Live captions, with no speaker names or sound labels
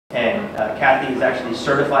Kathy is actually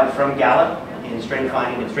certified from Gallup in strength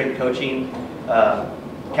finding and strength coaching.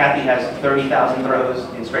 Kathy has 30,000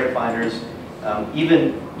 throws in strength finders.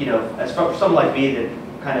 Even, as for someone like me that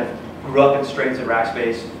kind of grew up in strengths at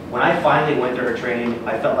Rackspace, when I finally went to her training,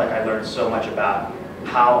 I felt like I learned so much about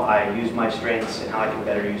how I use my strengths and how I can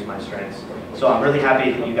better use my strengths. So I'm really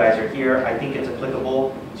happy that you guys are here. I think it's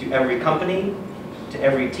applicable to every company, to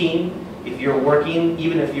every team. If you're working,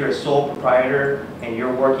 even if you're a sole proprietor and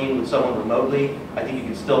you're working with someone remotely, I think you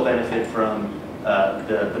can still benefit from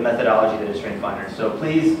the methodology that is Strength Finder. So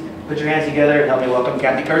please put your hands together and help me welcome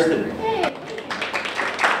Kathy Kersten. Hey.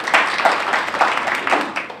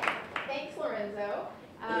 Thanks, Lorenzo.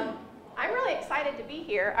 I'm really excited to be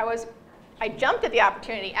here. I jumped at the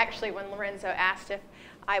opportunity actually when Lorenzo asked if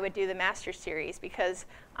I would do the Master Series because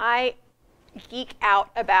I geek out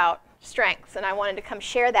about strengths, and I wanted to come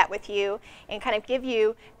share that with you and kind of give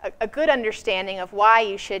you a good understanding of why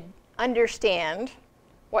you should understand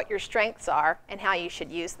what your strengths are and how you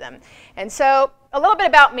should use them. And so a little bit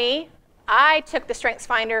about me. I took the Strengths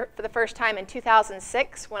Finder for the first time in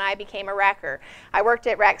 2006 when I became a Racker. I worked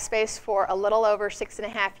at Rackspace for a little over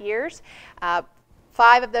 6.5 years.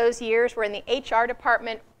 5 of those years were in the HR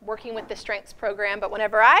department working with the Strengths program, but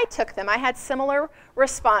whenever I took them, I had similar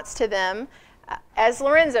response to them as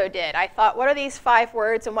Lorenzo did. I thought, what are these 5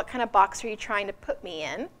 words and what kind of box are you trying to put me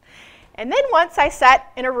in? And then once I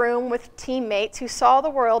sat in a room with teammates who saw the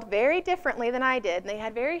world very differently than I did, and they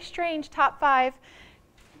had very strange top 5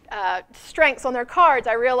 strengths on their cards,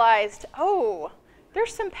 I realized, oh,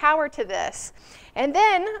 there's some power to this. And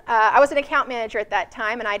then I was an account manager at that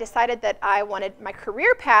time, and I decided that I wanted my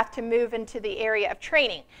career path to move into the area of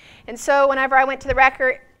training. And so whenever I went to the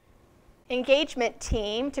Racker engagement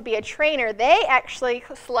team to be a trainer, they actually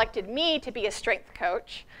selected me to be a strength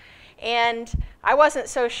coach. And I wasn't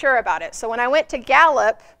so sure about it. So when I went to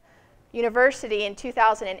Gallup University in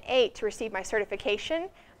 2008 to receive my certification,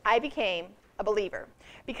 I became a believer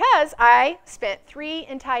because I spent 3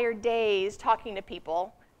 entire days talking to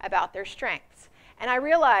people about their strengths. And I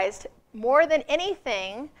realized more than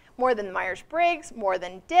anything, more than Myers-Briggs, more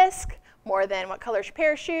than DISC, more than what color's your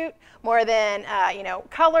parachute, more than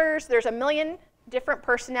colors, there's a million different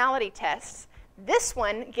personality tests. This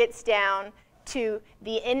one gets down to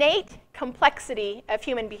the innate complexity of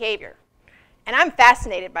human behavior. And I'm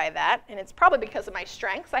fascinated by that, and it's probably because of my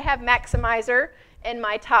strengths. I have Maximizer in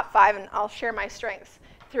my top 5, and I'll share my strengths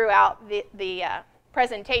throughout the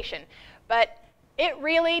presentation. But it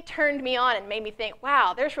really turned me on and made me think,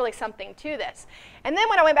 wow, there's really something to this. And then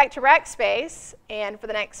when I went back to Rackspace, and for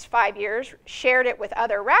the next 5 years shared it with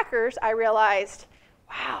other Rackers, I realized,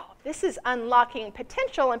 wow, this is unlocking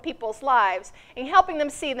potential in people's lives and helping them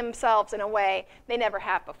see themselves in a way they never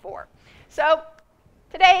have before. So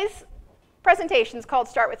today's presentation is called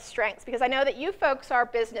Start with Strengths because I know that you folks are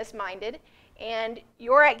business-minded and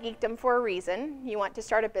you're at Geekdom for a reason. You want to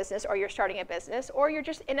start a business, or you're starting a business, or you're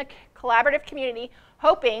just in a collaborative community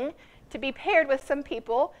hoping to be paired with some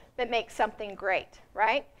people that make something great,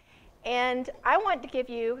 right? And I want to give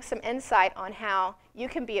you some insight on how you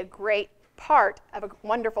can be a great part of a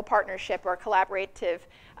wonderful partnership or a collaborative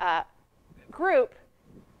group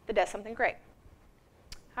that does something great.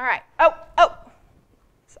 All right. Oh.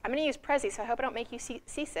 So I'm going to use Prezi, so I hope I don't make you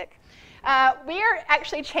seasick. We are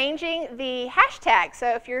actually changing the hashtag.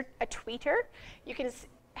 So if you're a tweeter, you can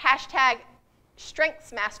hashtag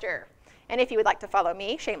StrengthsMaster. And if you would like to follow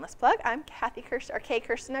me, shameless plug, I'm Kathy Kersten, or K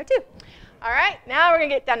Kersten 02. All right, now we're going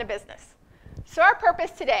to get down to business. So our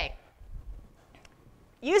purpose today,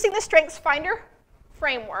 using the Strengths Finder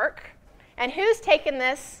framework, and who's taken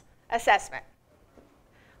this assessment?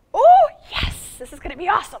 Oh, yes, this is going to be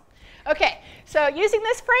awesome. Okay, so using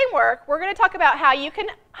this framework, we're going to talk about how you can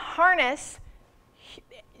harness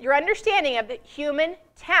your understanding of the human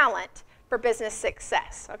talent for business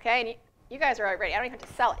success. Okay, and you guys are already ready. I don't even have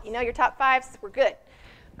to sell it. You know your top 5s, we're good.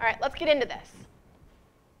 All right, let's get into this.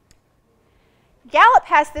 Gallup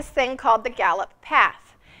has this thing called the Gallup Path.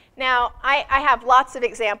 Now, I have lots of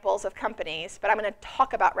examples of companies, but I'm going to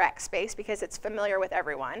talk about Rackspace because it's familiar with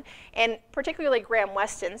everyone, and particularly Graham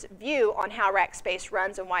Weston's view on how Rackspace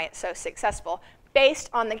runs and why it's so successful based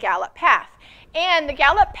on the Gallup Path. And the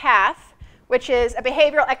Gallup Path, which is a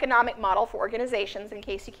behavioral economic model for organizations, in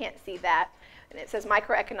case you can't see that, and it says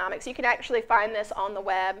microeconomics. You can actually find this on the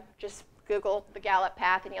web. Just Google the Gallup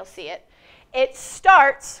Path and you'll see it. It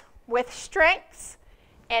starts with strengths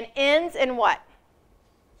and ends in what?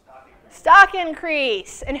 Stock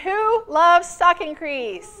increase. And who loves stock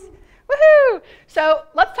increase? Woohoo! So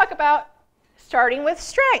let's talk about starting with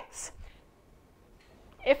strengths.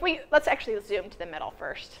 Let's actually zoom to the middle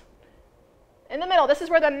first. In the middle, this is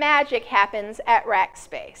where the magic happens at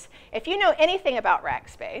Rackspace. If you know anything about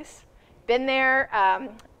Rackspace, been there,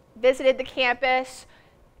 visited the campus,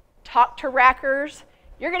 talked to Rackers,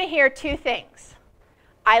 you're going to hear two things.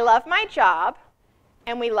 I love my job,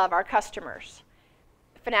 and we love our customers.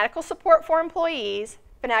 Fanatical support for employees,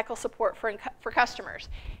 fanatical support for customers.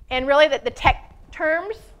 And really the tech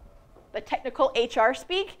terms, the technical HR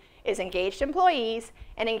speak, is engaged employees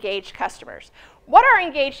and engaged customers. What are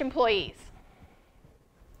engaged employees?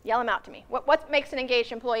 Yell them out to me. What makes an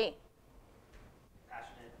engaged employee?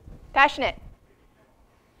 Passionate. Passionate.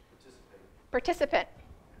 Participate. Participant.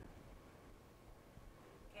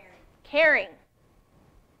 Caring. Caring.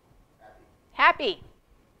 Happy.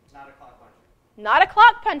 Not a clock puncher. Not a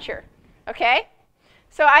clock puncher. Okay?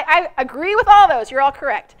 So I agree with all those. You're all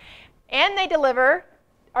correct. And they deliver,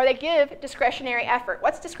 or they give discretionary effort.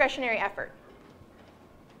 What's discretionary effort?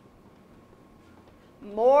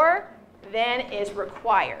 More than is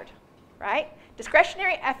required, right?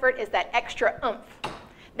 Discretionary effort is that extra oomph.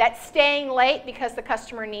 That's staying late because the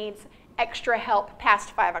customer needs extra help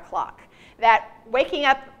past 5 o'clock. That waking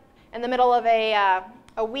up in the middle of a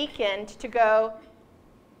weekend to go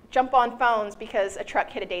jump on phones because a truck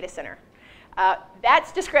hit a data center.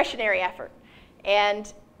 That's discretionary effort.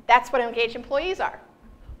 And that's what engaged employees are.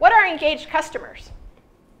 What are engaged customers?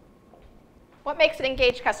 What makes an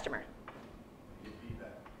engaged customer?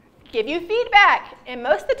 Give you feedback. And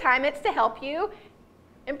most of the time it's to help you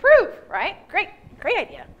improve, right? Great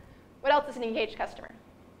idea. What else is an engaged customer?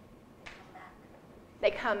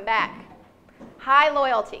 They come back. High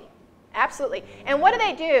loyalty. Absolutely. And what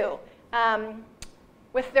do?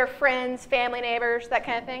 With their friends, family, neighbors, that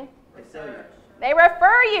kind of thing? They sell you. They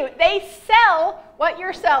refer you. They sell what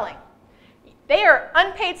you're selling. They are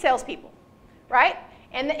unpaid salespeople, right?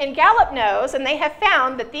 And Gallup knows, and they have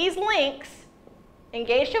found that these links,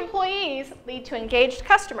 engaged employees lead to engaged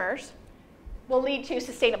customers, will lead to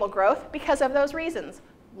sustainable growth because of those reasons.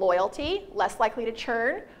 Loyalty, less likely to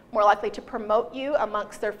churn, more likely to promote you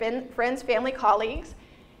amongst their friends, family, colleagues.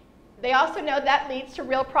 They also know that leads to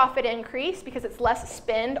real profit increase because it's less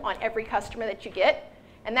spend on every customer that you get,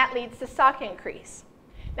 and that leads to stock increase.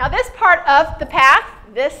 Now this part of the path,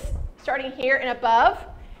 this starting here and above,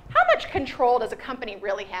 how much control does a company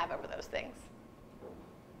really have over those things?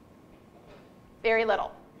 Very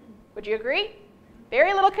little. Would you agree?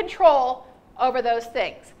 Very little control over those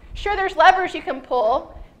things. Sure, there's levers you can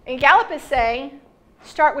pull, and Gallup is saying,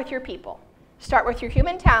 start with your people. Start with your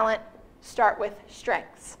human talent. Start with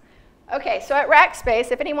strengths. Okay, so at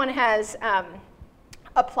Rackspace, if anyone has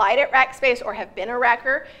applied at Rackspace or have been a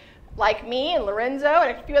Racker, like me and Lorenzo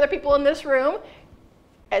and a few other people in this room,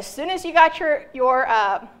 as soon as you got your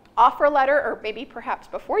offer letter, or maybe perhaps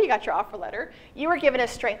before you got your offer letter, you were given a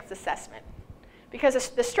strengths assessment. Because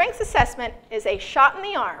the strengths assessment is a shot in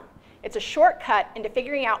the arm. It's a shortcut into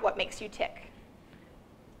figuring out what makes you tick.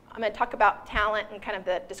 I'm going to talk about talent and kind of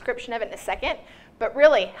the description of it in a second, but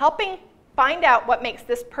really helping find out what makes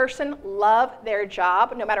this person love their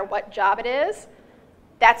job, no matter what job it is.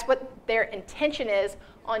 That's what their intention is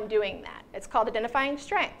on doing that. It's called identifying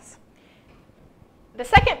strengths. The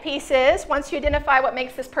second piece is, once you identify what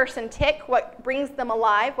makes this person tick, what brings them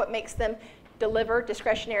alive, what makes them deliver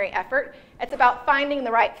discretionary effort, it's about finding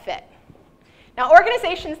the right fit. Now,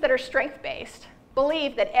 organizations that are strength-based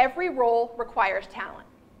believe that every role requires talent.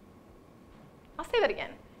 I'll say that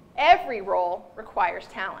again. Every role requires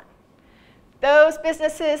talent. Those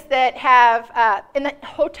businesses that have, in the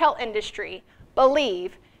hotel industry,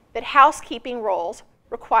 believe that housekeeping roles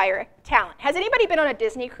require talent. Has anybody been on a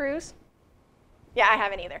Disney cruise? Yeah, I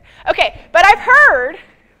haven't either. Okay, but I've heard,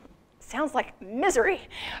 sounds like misery,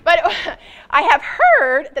 but I have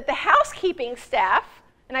heard that the housekeeping staff,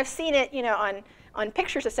 and I've seen it, on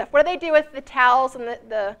pictures and stuff, what do they do with the towels and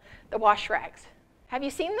the wash rags? Have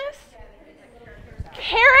you seen this?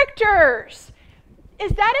 Characters.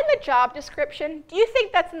 Is that in the job description? Do you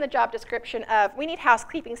think that's in the job description of, we need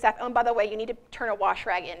housekeeping staff, oh, and by the way, you need to turn a wash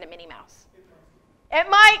rag into Minnie Mouse? It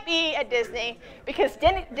might be at Disney, because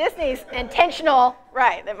Disney's intentional,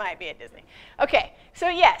 right, that might be at Disney. Okay, so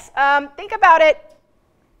yes, think about it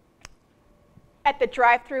at the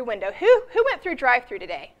drive-through window. Who went through drive-through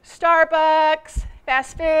today? Starbucks,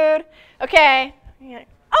 fast food, okay.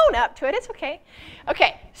 Own up to it, it's okay.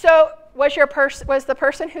 Okay, so was the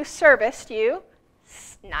person who serviced you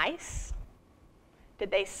nice?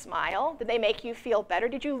 Did they smile? Did they make you feel better?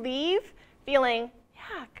 Did you leave feeling,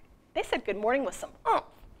 yeah, they said good morning with some oomph?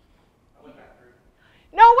 I went back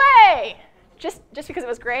through. No way! Just because it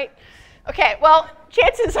was great? Okay, well,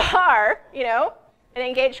 chances are, an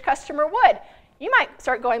engaged customer would. You might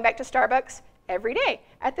start going back to Starbucks every day.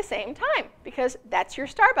 at the same time, because that's your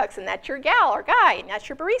Starbucks, and that's your gal or guy, and that's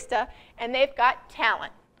your barista, and they've got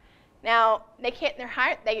talent. Now, they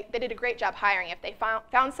did a great job hiring if they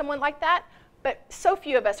found someone like that, but so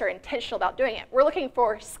few of us are intentional about doing it. We're looking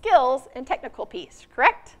for skills and technical piece,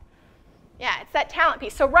 correct? Yeah, it's that talent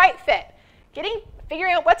piece. So right fit,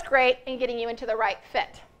 figuring out what's great and getting you into the right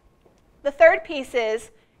fit. The third piece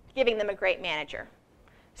is giving them a great manager.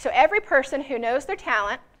 So every person who knows their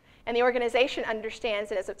talent and the organization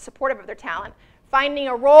understands and is supportive of their talent, finding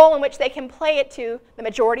a role in which they can play it to the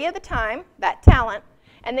majority of the time, that talent,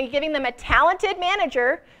 and then giving them a talented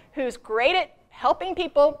manager who's great at helping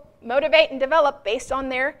people motivate and develop based on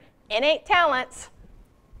their innate talents,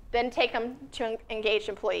 then take them to engaged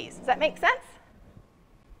employees. Does that make sense?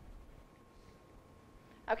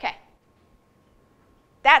 Okay.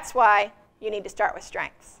 That's why you need to start with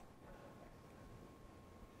strengths.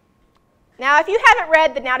 Now, if you haven't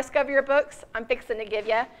read the Now Discover Your books, I'm fixing to give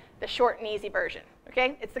you the short and easy version.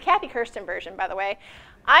 Okay? It's the Kathy Kersten version, by the way.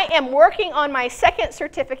 I am working on my second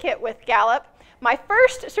certificate with Gallup. My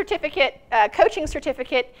first certificate, coaching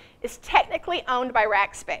certificate, is technically owned by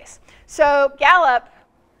Rackspace. So Gallup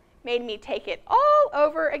made me take it all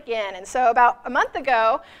over again. And so about a month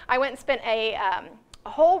ago, I went and spent a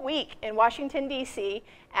whole week in Washington, D.C.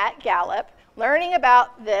 at Gallup learning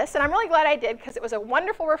about this. And I'm really glad I did, because it was a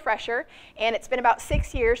wonderful refresher. And it's been about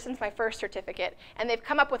 6 years since my first certificate. And they've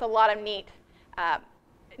come up with a lot of neat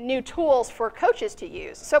new tools for coaches to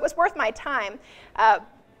use. So it was worth my time.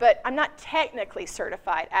 But I'm not technically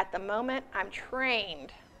certified at the moment. I'm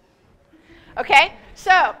trained. Okay,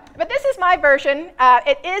 so, but this is my version.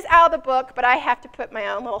 It is out of the book, but I have to put my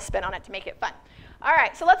own little spin on it to make it fun. All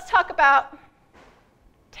right, so let's talk about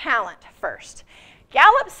talent first.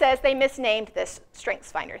 Gallup says they misnamed this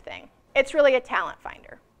Strengths Finder thing. It's really a talent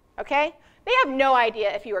finder, okay? They have no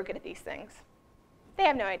idea if you are good at these things. They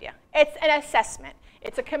have no idea. It's an assessment.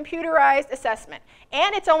 It's a computerized assessment,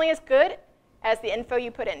 and it's only as good as the info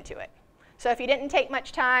you put into it. So if you didn't take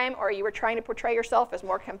much time, or you were trying to portray yourself as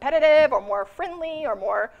more competitive or more friendly or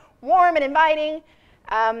more warm and inviting,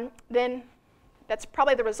 then that's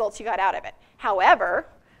probably the results you got out of it. However,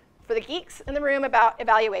 for the geeks in the room about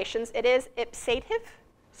evaluations, it is ipsative.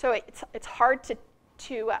 So it's hard to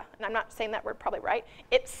and I'm not saying that word probably right,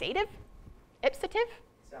 ipsative? Ipsative?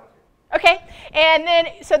 Sounds good. Okay, and then,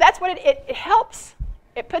 so that's what it helps.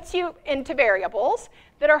 It puts you into variables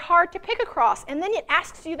that are hard to pick across, and then it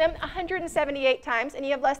asks you them 178 times, and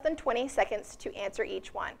you have less than 20 seconds to answer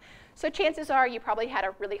each one. So chances are you probably had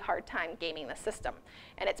a really hard time gaming the system,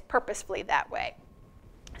 and it's purposefully that way.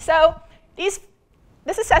 So this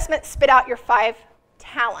assessment spit out your 5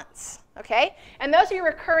 talents, okay? And those are your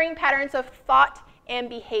recurring patterns of thought and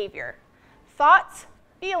behavior. Thoughts,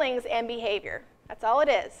 feelings, and behavior. That's all it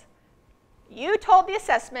is. You told the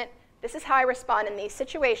assessment, this is how I respond in these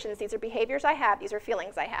situations. These are behaviors I have. These are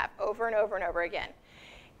feelings I have, over and over and over again.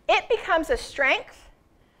 It becomes a strength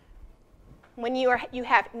when you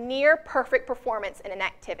have near perfect performance in an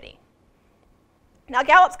activity. Now,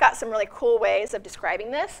 Gallup's got some really cool ways of describing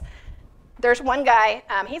this. There's one guy,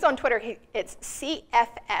 he's on Twitter. It's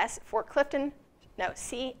CFS for Clifton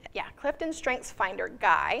Strengths Finder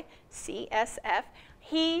Guy, CSF.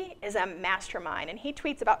 He is a mastermind, and he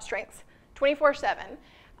tweets about strengths 24/7.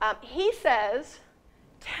 He says,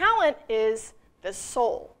 talent is the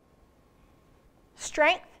soul.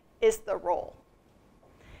 Strength is the role.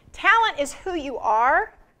 Talent is who you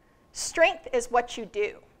are. Strength is what you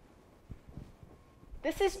do.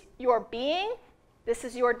 This is your being. This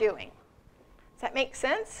is your doing. Does that make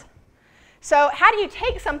sense? So how do you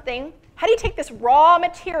take this raw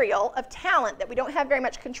material of talent that we don't have very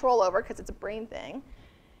much control over because it's a brain thing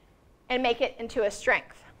and make it into a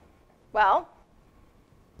strength? Well,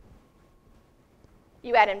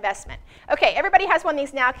 you add investment. Okay, everybody has one of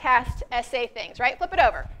these NOWCastSA things, right? Flip it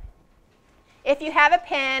over. If you have a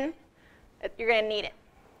pen, you're going to need it.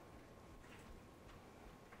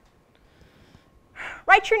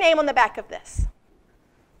 Write your name on the back of this.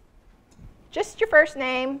 Just your first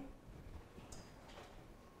name.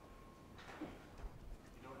 If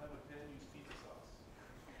you don't have a pen, use pizza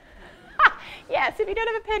sauce. Yes, if you don't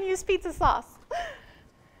have a pen, use pizza sauce.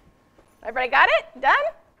 Everybody got it? Done?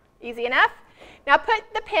 Easy enough? Now put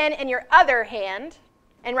the pen in your other hand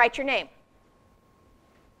and write your name.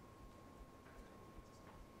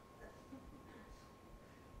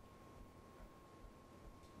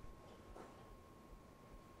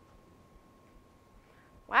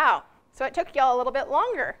 Wow, so it took y'all a little bit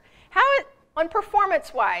longer. On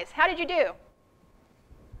performance-wise, how did you do?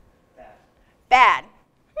 Bad. Bad.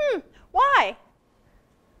 Why?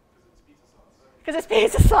 Because it's pizza sauce. Because it's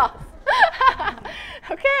pizza sauce.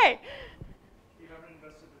 Okay. You haven't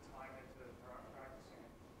invested the time into practicing.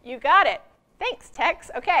 You got it. Thanks,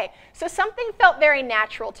 Tex. Okay, so something felt very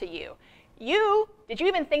natural to you. Did you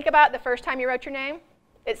even think about it the first time you wrote your name?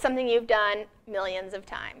 It's something you've done millions of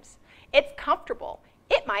times. It's comfortable.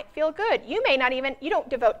 It might feel good. You don't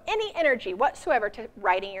devote any energy whatsoever to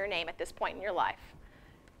writing your name at this point in your life.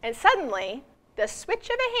 And suddenly, the switch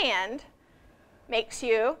of a hand makes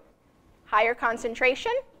you higher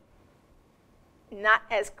concentration, not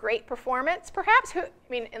as great performance, perhaps.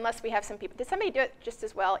 Unless we have some people. Did somebody do it just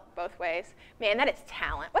as well both ways? Man, that is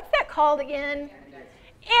talent. What's that called again?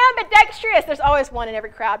 Ambidextrous. There's always one in every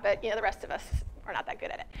crowd, but the rest of us are not that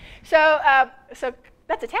good at it. So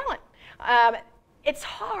that's a talent. It's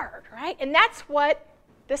hard, right? And that's what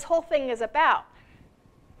this whole thing is about.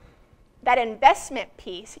 That investment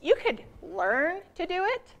piece, you could learn to do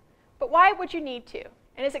it, but why would you need to?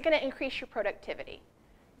 And is it going to increase your productivity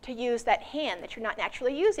to use that hand that you're not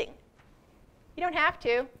naturally using? You don't have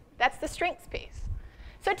to. That's the strengths piece.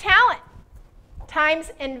 So talent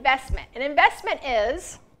times investment. And investment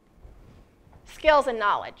is skills and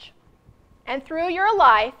knowledge. And through your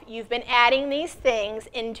life, you've been adding these things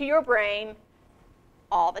into your brain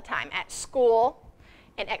all the time. At school,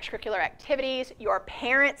 in extracurricular activities, your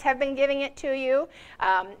parents have been giving it to you.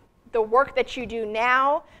 The work that you do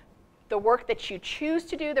now, the work that you choose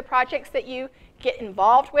to do, the projects that you get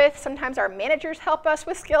involved with. Sometimes our managers help us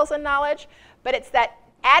with skills and knowledge, but it's that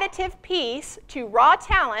additive piece to raw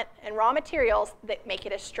talent and raw materials that make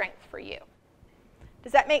it a strength for you.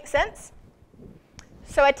 Does that make sense?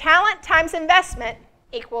 So a talent times investment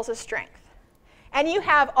equals a strength. And you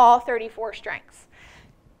have all 34 strengths.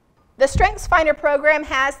 The Strengths Finder program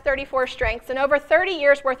has 34 strengths, and over 30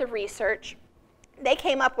 years worth of research, they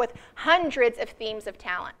came up with hundreds of themes of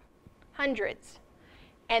talent. Hundreds.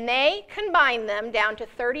 And they combined them down to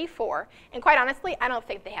 34. And quite honestly, I don't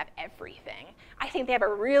think they have everything. I think they have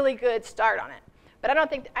a really good start on it. But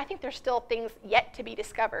I think there's still things yet to be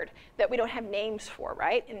discovered that we don't have names for,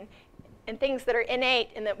 right? And things that are innate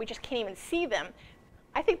and that we just can't even see them.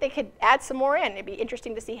 I think they could add some more in. It'd be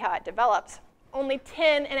interesting to see how it develops. Only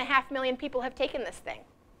 10.5 million people have taken this thing,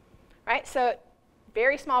 right? So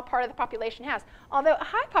very small part of the population has. Although a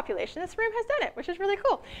high population in this room has done it, which is really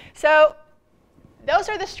cool. So those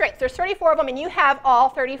are the strengths. There's 34 of them, and you have all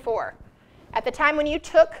 34. At the time when you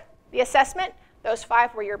took the assessment, those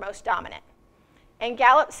 5 were your most dominant. And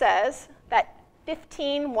Gallup says that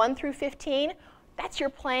 1 through 15, that's your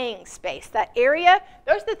playing space. That area,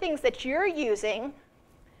 those are the things that you're using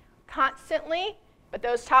constantly, but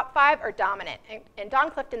those top 5 are dominant. And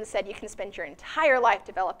Don Clifton said you can spend your entire life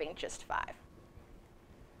developing just 5.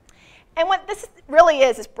 And what this really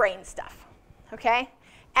is brain stuff, okay?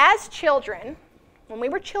 As children, when we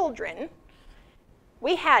were children,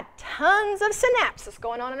 we had tons of synapses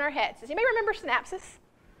going on in our heads. Does anybody remember synapses?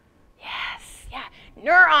 Yes, yeah.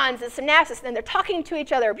 Neurons and synapses, and they're talking to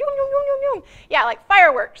each other. Yeah, like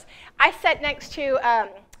fireworks. I sat next to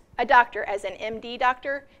a doctor, as an MD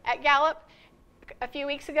doctor at Gallup a few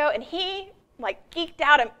weeks ago, and he geeked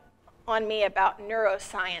out on me about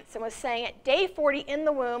neuroscience and was saying at day 40 in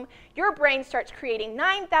the womb, your brain starts creating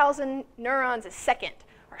 9,000 neurons a second,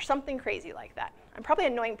 or something crazy like that. I'm probably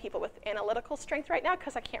annoying people with analytical strength right now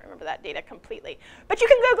because I can't remember that data completely. But you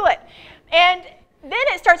can Google it. And then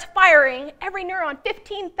it starts firing every neuron,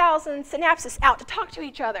 15,000 synapses out to talk to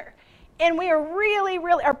each other. And we are really,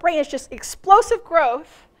 our brain is just explosive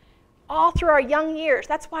growth all through our young years.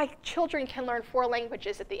 That's why children can learn 4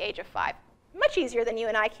 languages at the age of 5. Much easier than you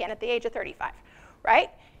and I can at the age of 35, right?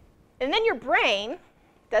 And then your brain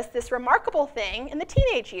does this remarkable thing in the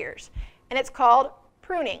teenage years, and it's called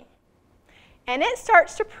pruning. And it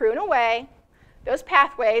starts to prune away those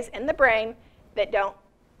pathways in the brain that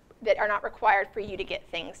are not required for you to get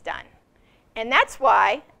things done. And that's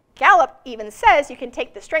why Gallup even says you can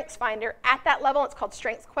take the Strengths Finder at that level, it's called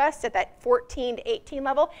Strengths Quest, at that 14 to 18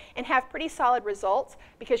 level, and have pretty solid results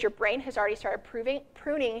because your brain has already started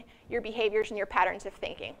pruning your behaviors and your patterns of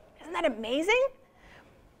thinking. Isn't that amazing?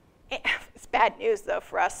 It's bad news, though,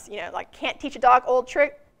 for us. Can't teach a dog old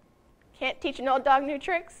trick, can't teach an old dog new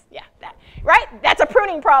tricks. Yeah, that, right? That's a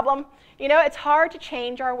pruning problem. It's hard to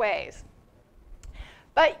change our ways.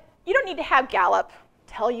 But you don't need to have Gallup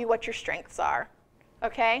tell you what your strengths are.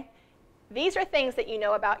 Okay? These are things that you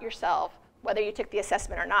know about yourself, whether you took the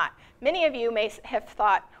assessment or not. Many of you may have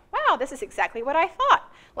thought, wow, this is exactly what I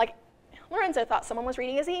thought. Like Lorenzo thought someone was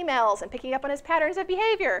reading his emails and picking up on his patterns of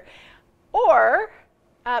behavior. Or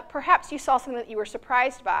perhaps you saw something that you were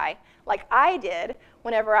surprised by, like I did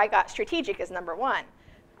whenever I got strategic as number 1.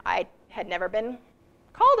 I had never been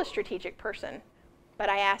called a strategic person, but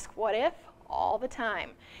I asked what if all the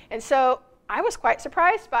time. And so I was quite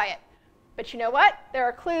surprised by it. But you know what? There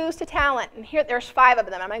are clues to talent, and here there's 5 of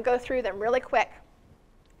them. I'm going to go through them really quick.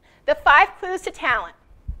 The 5 clues to talent.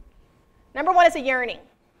 Number 1 is a yearning.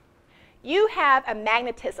 You have a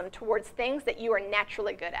magnetism towards things that you are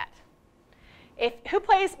naturally good at. Who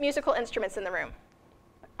plays musical instruments in the room?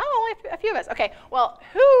 Oh, only a few of us. Okay, well,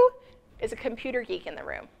 who is a computer geek in the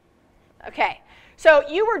room? Okay, so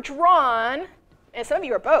you were drawn, and some of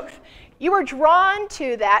you are both, you were drawn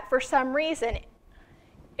to that for some reason.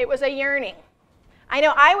 It was a yearning. I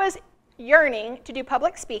know I was yearning to do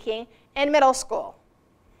public speaking in middle school.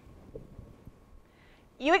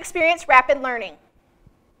 You experienced rapid learning.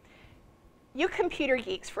 You computer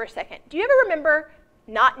geeks for a second. Do you ever remember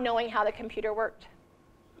not knowing how the computer worked?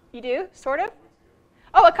 You do, sort of?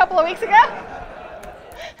 Oh, a couple of weeks ago?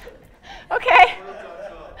 Okay.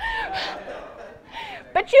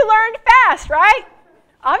 But you learned fast, right?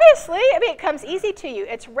 Obviously, I mean, it comes easy to you.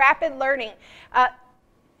 It's rapid learning.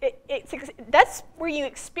 That's where you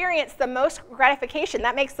experience the most gratification.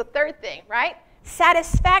 That makes the 3rd thing, right?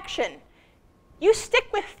 Satisfaction. You stick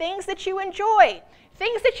with things that you enjoy.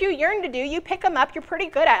 Things that you yearn to do, you pick them up, you're pretty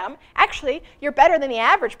good at them. Actually, you're better than the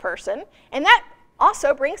average person. And that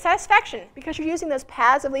also brings satisfaction because you're using those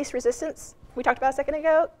paths of least resistance we talked about a second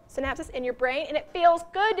ago, synapses in your brain, and it feels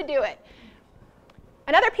good to do it.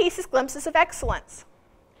 Another piece is glimpses of excellence.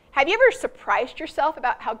 Have you ever surprised yourself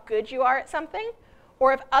about how good you are at something?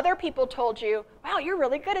 Or if other people told you, wow, you're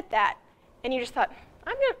really good at that, and you just thought,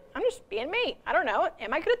 I'm just being me. I don't know,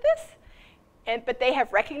 am I good at this? But they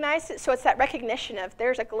have recognized it, so it's that recognition of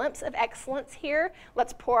there's a glimpse of excellence here.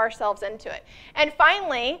 Let's pour ourselves into it. And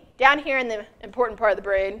finally, down here in the important part of the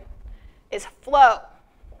brain is flow.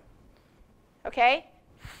 Okay?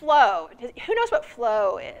 Flow. Who knows what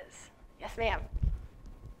flow is? Yes, ma'am.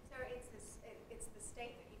 So it's the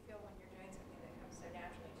state that you feel when you're doing something that comes so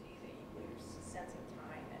naturally to you that you lose a sense of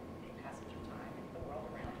time and the passage of time and the world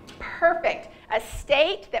around you. Perfect. A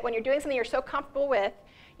state that when you're doing something you're so comfortable with,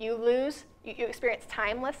 you experience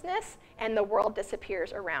timelessness, and the world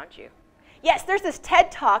disappears around you. Yes, there's this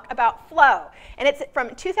TED Talk about flow, and it's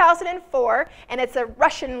from 2004, and it's a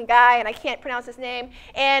Russian guy, and I can't pronounce his name,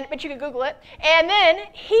 but you can Google it. And then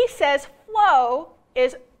he says flow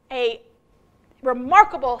is a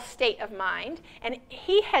remarkable state of mind, and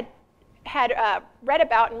he had read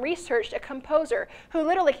about and researched a composer who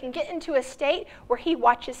literally can get into a state where he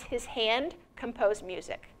watches his hand compose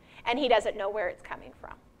music, and he doesn't know where it's coming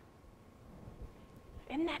from.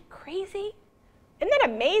 Isn't that crazy? Isn't that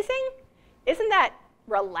amazing? Isn't that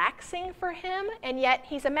relaxing for him? And yet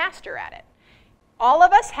he's a master at it. All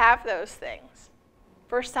of us have those things.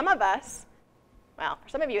 For some of us, well, for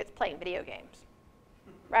some of you it's playing video games,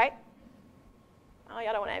 right? Oh,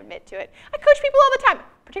 y'all don't want to admit to it. I coach people all the time,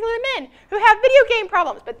 particularly men, who have video game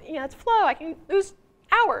problems. But it's flow. I can lose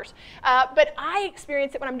hours. But I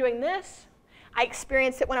experience it when I'm doing this. I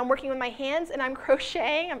experience it when I'm working with my hands and I'm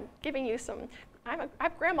crocheting. I'm giving you some. I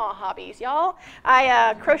have grandma hobbies, y'all.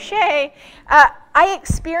 I crochet. I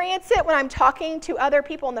experience it when I'm talking to other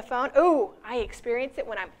people on the phone. Ooh, I experience it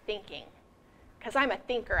when I'm thinking, because I'm a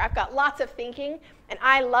thinker. I've got lots of thinking, and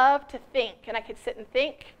I love to think. And I could sit and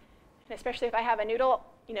think, and especially if I have a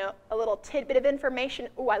little tidbit of information.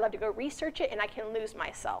 Ooh, I love to go research it, and I can lose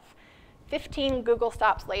myself. 15 Google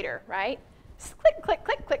stops later, right? Just click, click,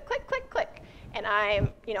 click, click, click, click, click, and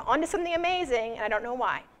I'm onto something amazing, and I don't know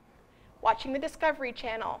why. Watching the Discovery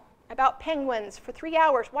Channel about penguins for 3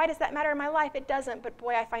 hours. Why does that matter in my life? It doesn't, but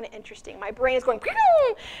boy, I find it interesting. My brain is going, you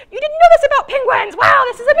didn't know this about penguins. Wow,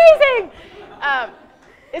 this is amazing.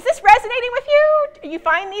 Is this resonating with you? You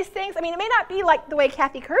find these things? I mean, it may not be like the way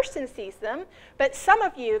Kathy Kersten sees them, but some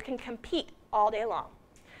of you can compete all day long.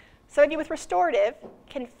 Some of you with restorative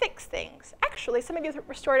can fix things. Actually, some of you with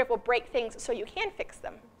restorative will break things so you can fix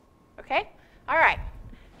them. Okay? All right.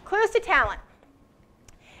 Clues to talent.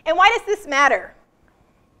 And why does this matter?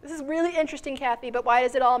 This is really interesting, Kathy, but why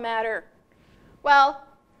does it all matter? Well,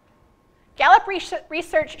 Gallup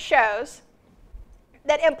research shows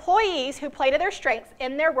that employees who play to their strengths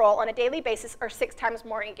in their role on a daily basis are 6 times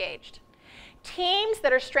more engaged. Teams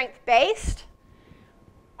that are strength-based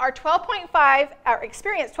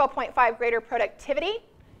experience 12.5 greater productivity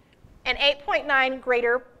and 8.9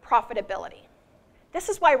 greater profitability. This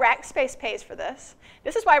is why Rackspace pays for this.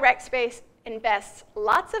 This is why Rackspace invests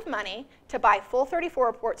lots of money to buy full 34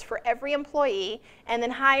 reports for every employee and then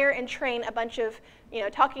hire and train a bunch of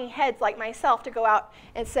talking heads like myself to go out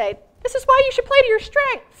and say, this is why you should play to your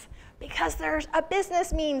strengths, because there's a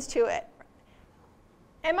business means to it.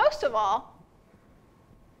 And most of all,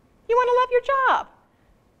 you want to love your job.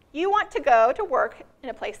 You want to go to work in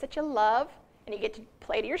a place that you love and you get to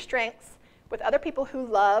play to your strengths with other people who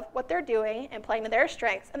love what they're doing and playing to their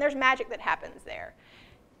strengths, and there's magic that happens there.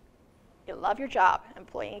 You love your job,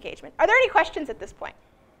 employee engagement. Are there any questions at this point?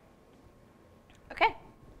 Okay.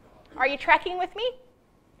 Are you tracking with me?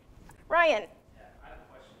 Ryan. Yeah, I have a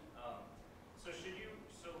question.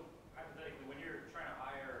 So hypothetically, when you're trying to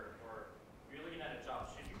hire or you're looking at a job,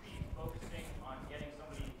 should you be focusing on getting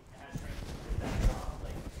somebody that has strengths to fit that job?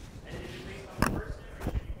 Like, and is it based on the person, or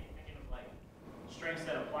should you be thinking of like strengths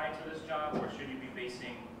that apply to this job, or should you be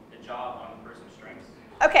basing the job on the person's strengths?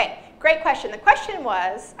 Okay, great question. The question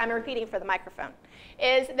was, I'm repeating for the microphone,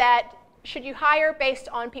 is that should you hire based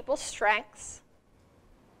on people's strengths,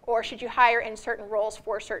 or should you hire in certain roles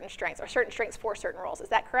for certain strengths, or certain strengths for certain roles? Is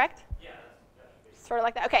that correct? Yeah. Sort of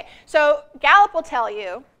like that. Okay, so Gallup will tell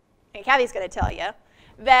you, and Kathy's going to tell you,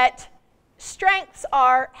 that strengths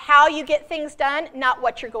are how you get things done, not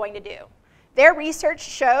what you're going to do. Their research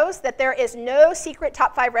shows that there is no secret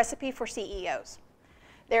top 5 recipe for CEOs.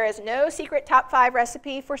 There is no secret top 5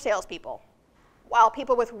 recipe for salespeople. While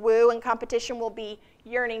people with woo and competition will be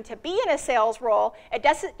yearning to be in a sales role, it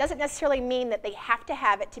doesn't necessarily mean that they have to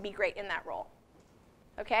have it to be great in that role.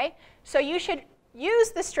 Okay? So you should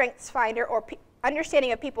use the Strengths Finder or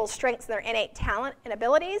understanding of people's strengths and their innate talent and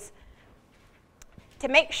abilities to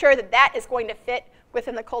make sure that that is going to fit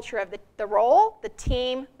within the culture of the role, the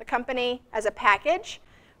team, the company as a package.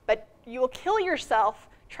 But you will kill yourself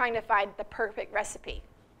trying to find the perfect recipe.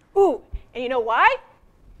 Ooh, and you know why?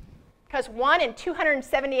 Because 1 in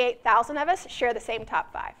 278,000 of us share the same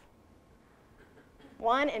top 5.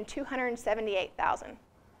 1 in 278,000.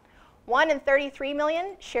 1 in 33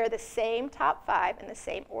 million share the same top 5 in the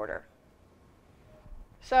same order.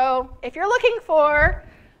 So if you're looking for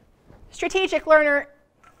strategic learner,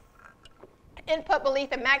 input, belief,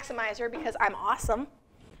 and maximizer, because I'm awesome,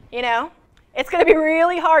 you know, it's going to be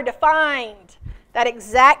really hard to find that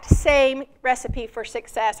exact same recipe for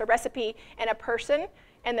success, a recipe in a person,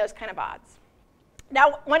 and those kind of odds.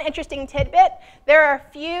 Now, one interesting tidbit, there are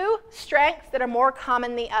a few strengths that are more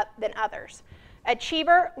common than others.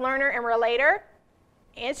 Achiever, learner, and relator,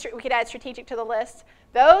 and we could add strategic to the list.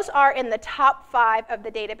 Those are in the top 5 of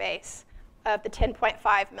the database of the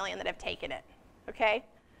 10.5 million that have taken it, okay?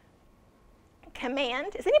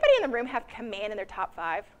 Command, does anybody in the room have command in their top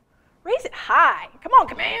 5? Raise it high. Come on,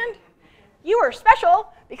 command. You are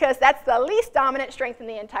special because that's the least dominant strength in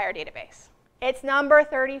the entire database. It's number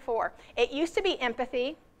 34. It used to be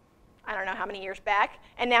empathy, I don't know how many years back,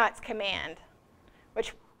 and now it's command,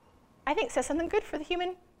 which I think says something good for the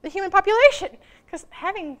human population, because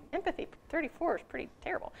having empathy 34 is pretty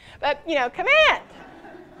terrible. But, you know, command,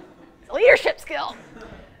 it's a leadership skill.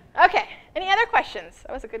 Okay, any other questions?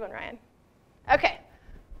 That was a good one, Ryan. Okay,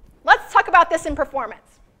 let's talk about this in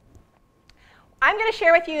performance. I'm going to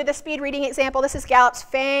share with you the speed reading example. This is Gallup's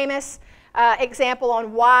famous example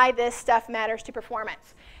on why this stuff matters to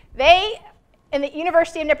performance. They, in the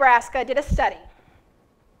University of Nebraska, did a study.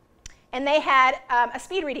 And they had a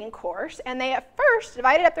speed reading course. And they at first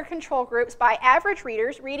divided up their control groups by average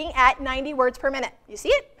readers reading at 90 words per minute. You see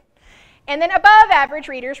it? And then above average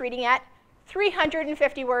readers reading at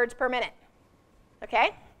 350 words per minute.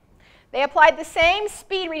 Okay? They applied the same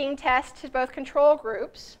speed reading test to both control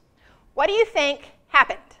groups. What do you think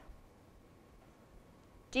happened?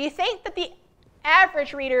 Do you think that the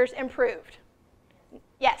average readers improved?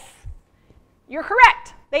 Yes. You're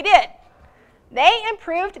correct. They did. They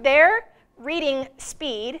improved their reading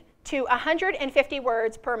speed to 150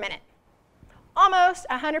 words per minute. Almost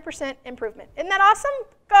 100% improvement. Isn't that awesome?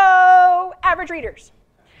 Go average readers.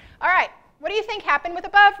 All right. What do you think happened with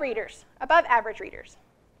above readers? Above average readers?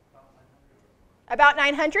 About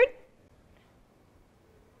 900?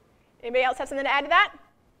 Anybody else have something to add to that?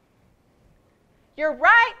 You're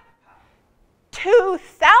right.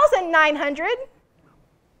 2,900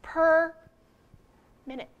 per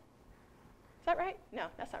minute. Is that right? No,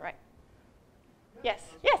 that's not right. Yes.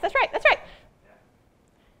 Yes, that's right. That's right.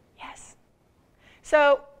 Yes.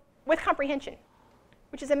 So with comprehension,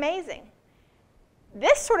 which is amazing,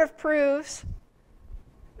 this sort of proves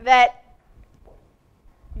that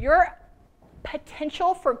your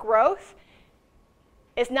potential for growth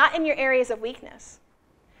is not in your areas of weakness.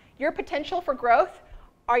 Your potential for growth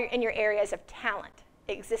are in your areas of talent,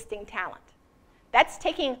 existing talent. That's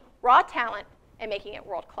taking raw talent and making it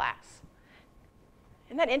world class.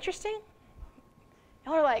 Isn't that interesting?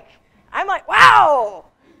 Y'all are like, I'm like, wow.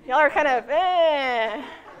 Y'all are kind of, I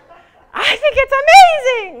think it's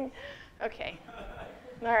amazing. Okay.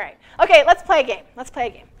 All right. Okay, let's play a game. Let's play a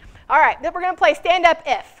game. All right, then we're going to play Stand Up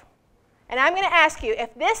If. And I'm going to ask you,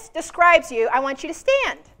 if this describes you, I want you to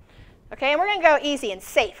stand. Okay, and we're going to go easy and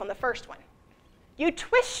safe on the first one. You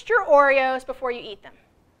twist your Oreos before you eat them.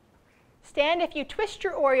 Stand if you twist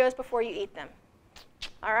your Oreos before you eat them.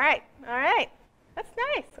 All right, all right. That's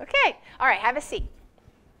nice. Okay. All right, have a seat.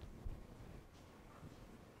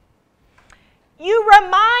 You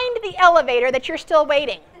remind the elevator that you're still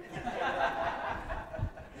waiting.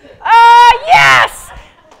 Yes!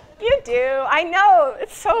 You do. I know.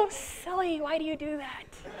 It's so silly. Why do you do that?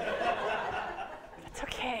 It's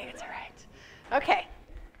okay. It's all right. Okay.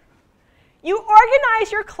 You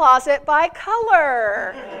organize your closet by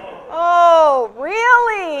color. Oh,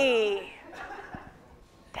 really?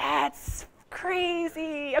 That's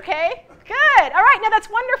crazy. Okay, good. All right, now that's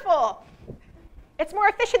wonderful. It's more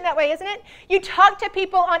efficient that way, isn't it? You talk to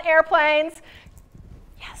people on airplanes.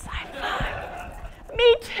 Yes, I'm fine.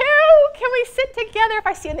 Me too. Can we sit together? If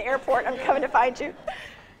I see you in the airport, I'm coming to find you.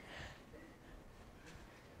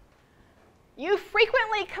 You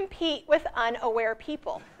frequently compete with unaware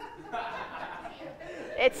people.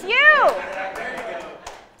 It's you.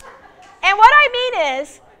 And what I mean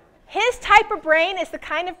is, his type of brain is the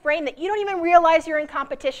kind of brain that you don't even realize you're in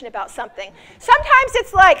competition about something. Sometimes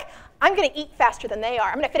it's like, I'm going to eat faster than they are.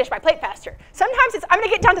 I'm going to finish my plate faster. Sometimes it's, I'm going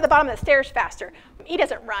to get down to the bottom of the stairs faster. He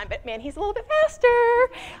doesn't run, but man, he's a little bit faster.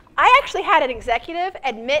 I actually had an executive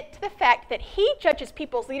admit to the fact that he judges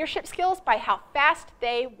people's leadership skills by how fast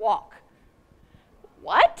they walk.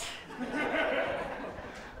 What?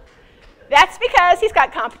 That's because he's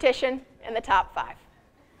got competition in the top 5.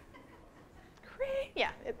 Yeah,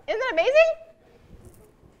 isn't that amazing?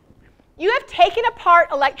 You have taken apart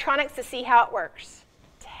electronics to see how it works.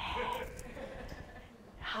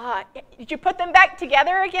 Did you put them back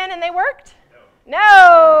together again and they worked?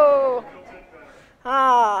 No.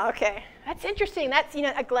 Oh, okay. That's interesting. That's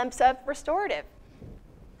a glimpse of restorative.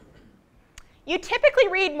 You typically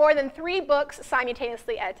read more than 3 books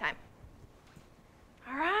simultaneously at a time.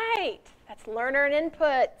 All right. That's learner and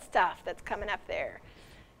input stuff that's coming up there.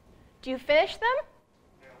 Do you finish them?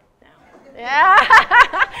 No. Yeah.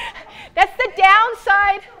 That's the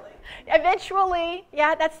downside. Eventually,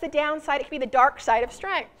 yeah, that's the downside. It can be the dark side of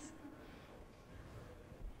strengths.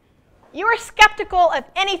 You are skeptical of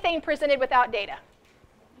anything presented without data.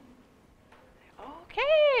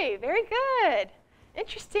 Okay, very good.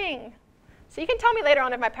 Interesting. So you can tell me later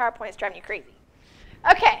on if my PowerPoint is driving you crazy.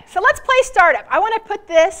 Okay, so let's play startup. I want to put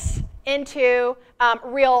this into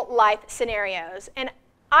real life scenarios. And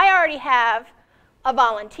I already have a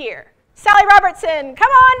volunteer. Sally Robertson,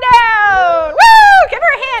 come on down. Woo! Give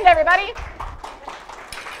her a hand, everybody.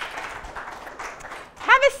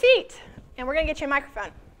 Have a seat, and we're going to get you a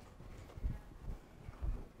microphone.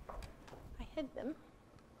 I hid them.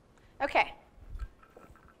 Okay.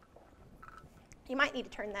 You might need to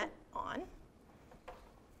turn that on.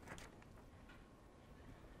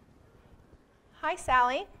 Hi,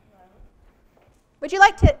 Sally. Hello. Would you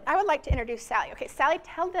like to, I would like to introduce Sally. Okay, Sally,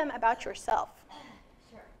 tell them about yourself.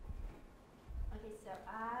 Sure. Okay, so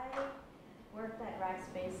I worked at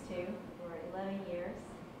Rackspace too for 11 years,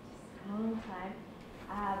 just a long time.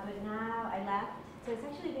 But now I left, so it's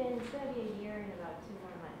actually been, it's going to be a year and about 2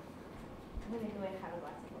 more months. I'm going to go and have a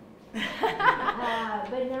glass of water.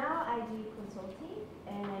 But now I do consulting,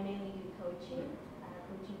 and I mainly do coaching,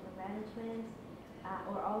 coaching for management, I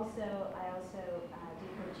also do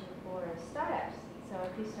coaching for startups. So a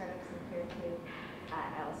few startups in here too.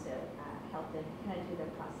 I also help them kind of do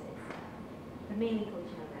their process, but mainly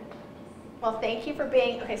coaching on management. Well, thank you for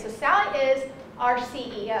being, okay, so Sally is our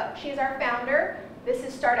CEO. She's our founder. This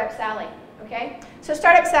is Startup Sally, okay? So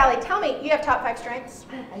Startup Sally, tell me, you have top 5 strengths?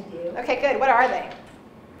 I do. Okay, good. What are they?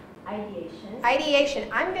 Ideation. Ideation.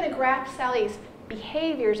 I'm going to graph Sally's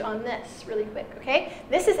behaviors on this really quick, okay?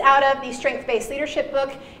 This is out of the Strengths-Based Leadership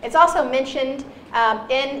book. It's also mentioned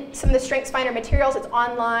in some of the StrengthsFinder materials. It's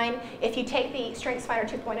online. If you take the StrengthsFinder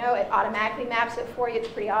 2.0, it automatically maps it for you. It's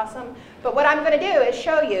pretty awesome. But what I'm going to do is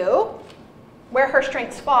show you where her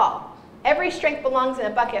strengths fall. Every strength belongs in a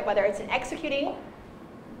bucket, whether it's in executing,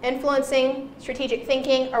 influencing, strategic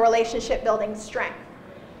thinking, or relationship building strength.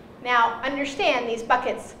 Now, understand these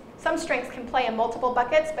buckets. Some strengths can play in multiple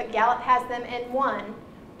buckets, but Gallup has them in one.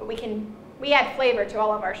 But we add flavor to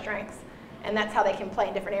all of our strengths, and that's how they can play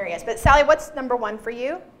in different areas. But Sally, what's number 1 for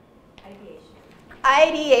you? Ideation.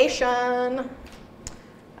 Ideation.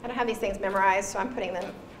 I don't have these things memorized, so I'm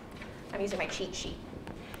using my cheat sheet.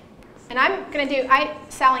 And I'm going to do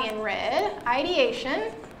Sally in red.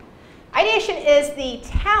 Ideation. Ideation is the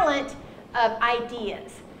talent of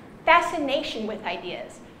ideas, fascination with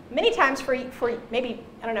ideas. Many times for maybe,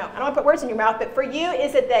 I don't want to put words in your mouth, but for you,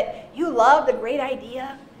 is it that you love the great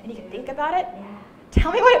idea and you can think about it? Yeah.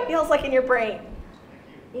 Tell me what it feels like in your brain.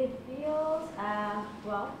 It feels,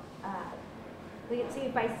 See,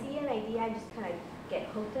 if I see an idea, I just kind of get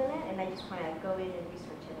hooked on it, and I just want to go in and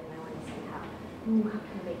research it, and I want to see how can you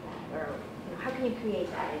make that, or how can you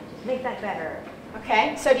create that, and just make that better.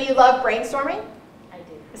 Okay, so do you love brainstorming? I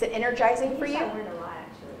do. Is it energizing for you? I learn a lot,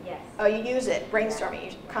 actually, yes. Oh, you use it,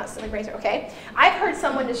 brainstorming, you constantly brainstorm, okay. I've heard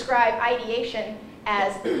someone describe ideation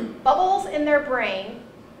as bubbles in their brain.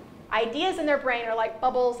 Ideas in their brain are like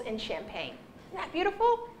bubbles in champagne. Isn't that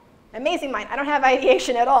beautiful? Amazing mind. I don't have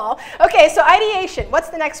ideation at all. Okay, so ideation. What's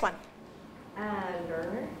the next one?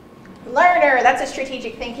 Learner. Learner. That's a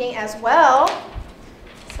strategic thinking as well.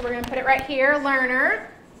 So we're going to put it right here, learner.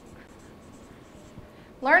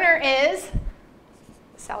 Learner is,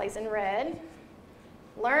 Sally's in red.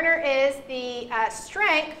 Learner is the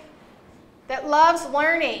strength that loves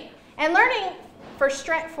learning. And learning for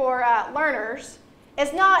learners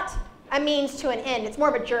is not a means to an end. It's more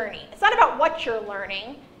of a journey. It's not about what you're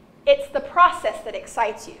learning. It's the process that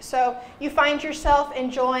excites you. So you find yourself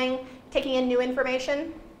enjoying taking in new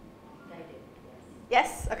information? I do,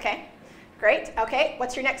 yes. Yes? Okay. Great. Okay.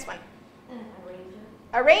 What's your next one? Arranger.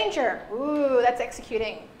 Arranger. Ooh, that's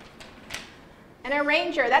executing. An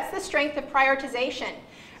arranger, that's the strength of prioritization.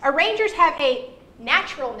 Arrangers have a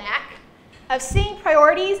natural knack of seeing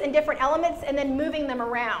priorities in different elements and then moving them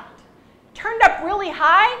around. Turned up really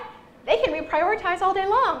high, they can reprioritize all day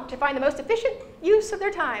long to find the most efficient use of their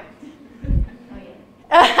time. Oh,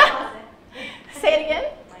 yeah. Say it again?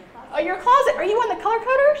 My closet. Oh, your closet. Are you one of the color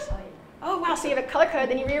coders? Oh, yeah. Oh, wow. So you have a color code,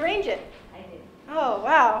 then you rearrange it. I do. Oh,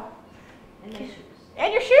 wow. And my shoes.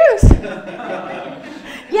 And your shoes.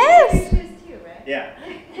 Yes. Your shoes too, right? Yeah.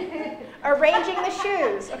 Arranging the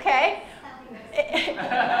shoes, okay?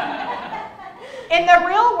 In the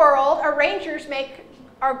real world, arrangers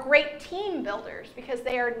are great team builders because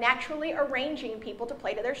they are naturally arranging people to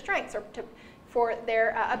play to their strengths or for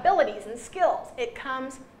their abilities and skills. It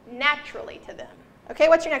comes naturally to them. Okay,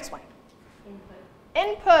 what's your next one? Input.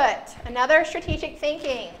 Input, another strategic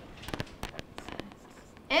thinking.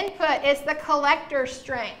 Input is the collector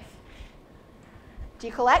strength. Do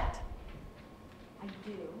you collect? I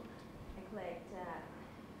do. I collect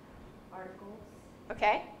articles,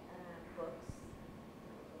 Okay. books.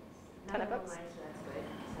 Ton Now of they're books. online, so that's good.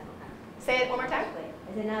 So I don't have to. Say it one more time.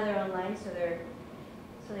 I said now they're online, so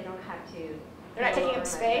they don't have to. They're not go taking over up my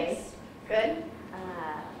space. face. Good.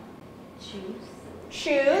 Shoes.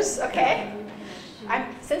 Shoes, okay. Shoes. I'm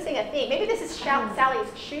sensing a theme. Maybe this is Sally's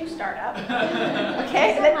shoe startup.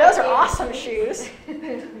 Okay, and then those are awesome shoes.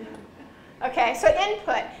 Okay, so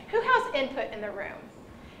input. Who has input in the room?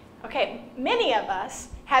 Okay, many of us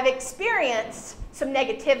have experienced some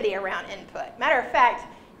negativity around input. Matter of fact,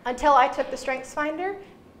 until I took the Strengths Finder,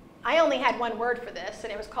 I only had one word for this,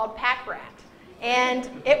 and it was called pack rat. And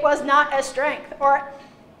it was not a strength, or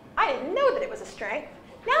I didn't know that it was a strength.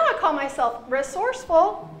 Now I call myself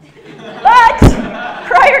resourceful, but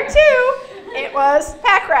prior to, it was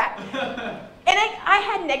pack rat. And I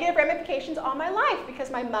had negative ramifications all my life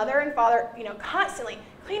because my mother and father, constantly,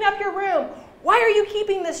 clean up your room. Why are you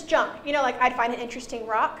keeping this junk? Like I'd find an interesting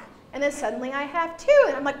rock, and then suddenly I have two,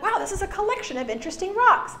 and I'm like, wow, this is a collection of interesting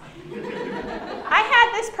rocks. I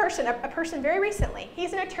had this person, a person very recently,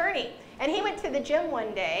 he's an attorney, and he went to the gym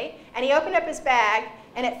one day, and he opened up his bag,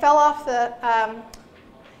 and it fell off the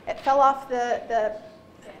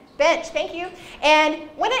bench, thank you, and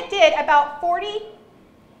when it did, about 40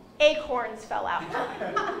 acorns fell out.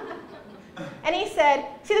 And he said,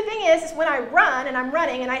 see, the thing is when I run and I'm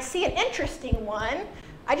running and I see an interesting one,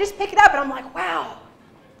 I just pick it up and I'm like, wow.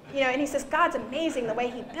 And he says, God's amazing the way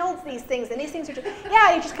he builds these things, and these things are just,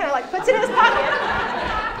 yeah, he just kind of like puts it in his pocket.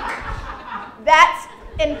 That's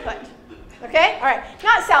input. Okay? All right.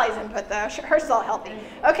 Not Sally's input, though. Hers is all healthy.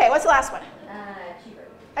 Okay, what's the last one? Achiever.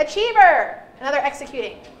 Achiever. Another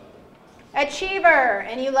executing. Achiever.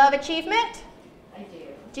 And you love achievement? I do.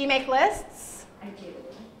 Do you make lists? I do.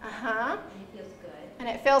 Uh-huh. And it feels good. And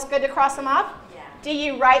it feels good to cross them off? Yeah. Do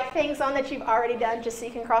you write things on that you've already done just so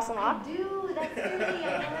you can cross them off? I do. That's silly. I know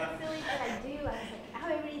that's silly, but I do. I was like, oh,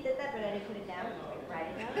 I already did that, but I didn't put it down. I write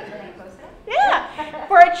it down, and then I post it. Yeah.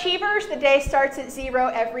 For achievers, the day starts at 0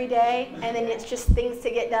 every day, and then it's just things to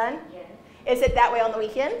get done. Yes. Is it that way on the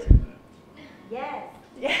weekend? Yes.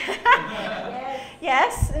 Yeah. Yes.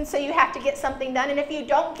 Yes, and so you have to get something done. And if you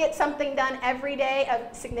don't get something done every day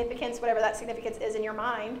of significance, whatever that significance is in your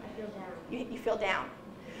mind, I feel down. you feel down.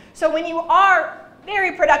 So when you are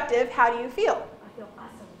very productive, how do you feel? I feel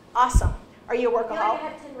awesome. Awesome. Are you a I feel like I workaholic?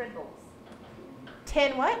 had 10 Red Bulls.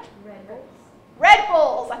 10 what? Red Bulls. Red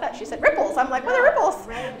Bulls. I thought she said ripples. I'm like, what are ripples?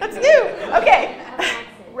 Red That's Bulls. new. Okay. I have an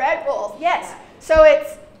accent. Red Bulls. Yes. Yeah. So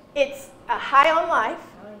it's a high on life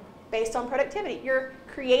based on productivity. You're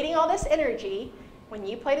creating all this energy when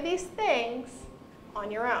you play to these things on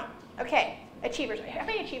your own. Okay, achievers. How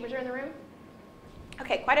many achievers are in the room?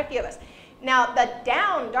 Okay, quite a few of us. Now, the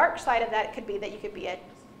dark side of that could be that you could be a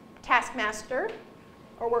taskmaster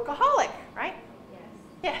or workaholic, right? Yes.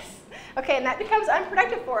 Yes. Okay, and that becomes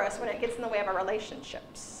unproductive for us when it gets in the way of our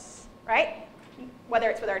relationships, right? Whether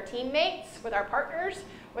it's with our teammates, with our partners,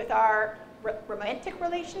 with our romantic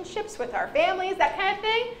relationships, with our families, that kind of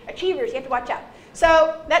thing. Achievers, you have to watch out.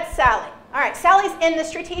 So that's Sally. All right, Sally's in the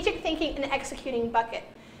strategic thinking and executing bucket.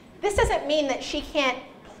 This doesn't mean that she can't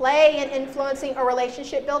play in influencing or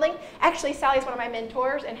relationship building. Actually, Sally's one of my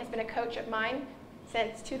mentors and has been a coach of mine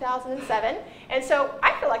since 2007. And so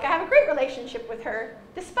I feel like I have a great relationship with her,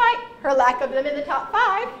 despite her lack of them in the top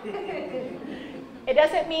 5. It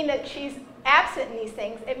doesn't mean that she's absent in these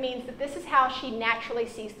things. It means that this is how she naturally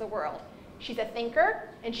sees the world. She's a thinker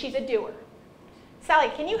and she's a doer. Sally,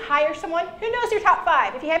 can you hire someone? Who knows your top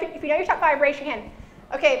 5? If you know your top 5, raise your hand.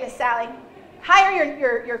 Okay, Miss Sally. Hire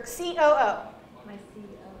your COO. My COO.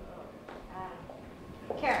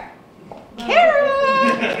 Kara.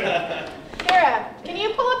 Kara! Kara, can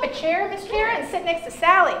you pull up a chair, Miss Kara, and sit next to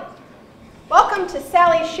Sally? Welcome to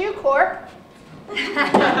Sally's Shoe Corp.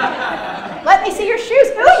 Let me see your shoes.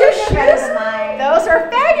 Ooh, your shoes. Those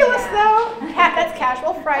are fabulous, though. That's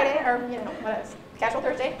Casual Friday, or what is Casual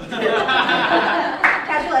Thursday?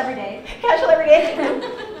 Casual every day. Casual every day.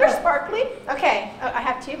 They're sparkly. Okay, I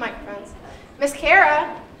have 2 microphones. Miss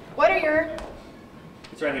Kara, what are your?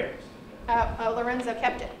 It's right here. Lorenzo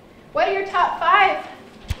kept it. What are your top 5?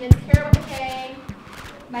 Miss Kara with a K.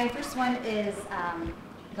 My first one is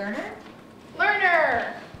learner.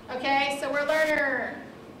 Learner. Okay, so we're learner.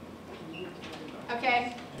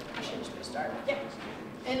 Okay, I should just put a star. Yep.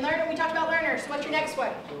 And learner, we talked about learners. What's your next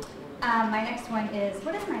one? My next one is,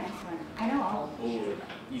 what is my next one? I know all. Oh,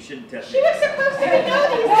 you shouldn't test She was supposed to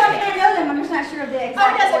know these. Well, I know them. I'm just not sure of the Oh,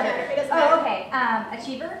 exact it doesn't order. matter. It doesn't matter. Oh, okay.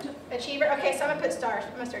 Achiever. Achiever. Okay, so I'm gonna put stars.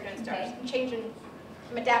 I'm gonna start doing stars. Okay. I'm changing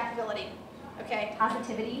some adaptability. Okay.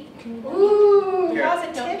 Positivity. Ooh, Here.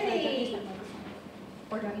 positivity.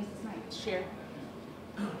 Or don't use this mic. Share.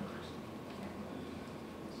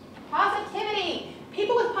 Positivity.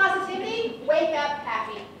 People with positivity wake up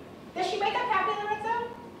happy. Does she wake up happy, Lorenzo?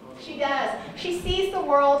 She does. She sees the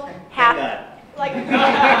world happy. Like,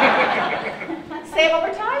 say it one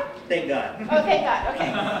more time? Thank God. Oh, thank God.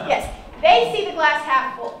 Okay. Yes. They see the glass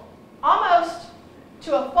half full, almost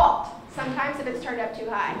to a fault. Sometimes if it's turned up too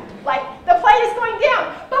high. Like, the plane is going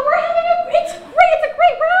down, but it's great, it's a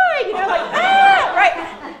great ride. Like, right?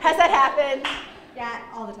 Has that happened? Yeah,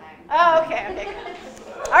 all the time. Oh, okay, okay.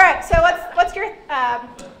 All right, so what's your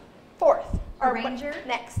 4th? Or Arranger.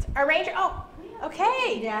 Next. Arranger, oh,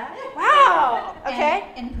 okay. Yeah. Wow, okay.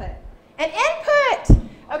 And input. An input.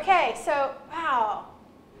 Okay, so, wow.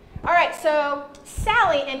 All right, so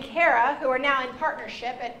Sally and Kara, who are now in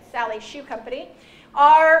partnership at Sally's Shoe Company,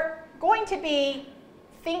 are going to be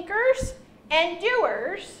thinkers and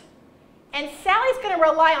doers, and Sally's going to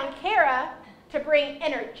rely on Kara to bring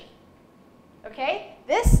energy. Okay?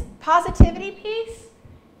 This positivity piece,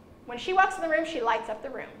 when she walks in the room, she lights up the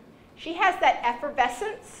room. She has that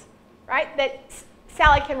effervescence, right, that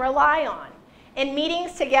Sally can rely on. In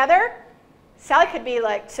meetings together, Sally could be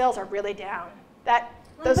like, sales are really down. But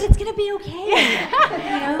it's going to be okay.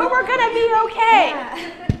 But we're going to be okay.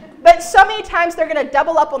 Yeah. But so many times they're going to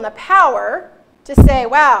double up on the power to say,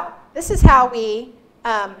 wow, this is how we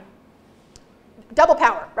double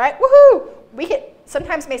power, right? Woohoo! We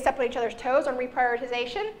sometimes may step on each other's toes on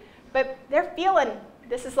reprioritization, but they're feeling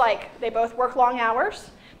this is like they both work long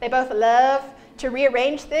hours. They both love to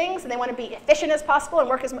rearrange things, and they want to be efficient as possible and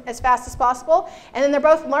work as fast as possible. And then they're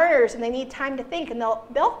both learners, and they need time to think, and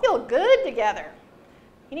they'll feel good together.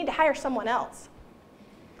 You need to hire someone else.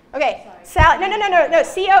 Okay, Sally. No,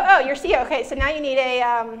 COO. You're COO. Okay, so now you need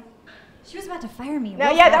a. She was about to fire me. No,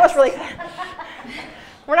 yeah, that was really good.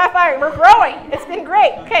 We're not firing. We're growing. It's been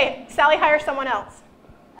great. Okay, Sally, hire someone else.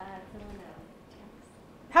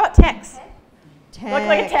 How about text? Look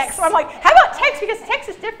like a text. So I'm like, how about text? Because text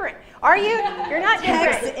is different. Are you? You're not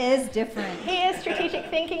different. Text is different. He is strategic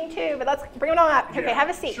thinking too, but let's bring it on up. Okay, Yeah, have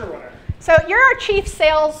a seat. Sure, whatever. So you're our chief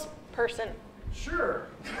sales person Sure.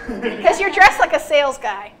 because you're dressed like a sales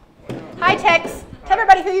guy. Hi, Tex. Tell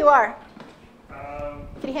everybody who you are.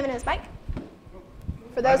 Can you hand him his mic?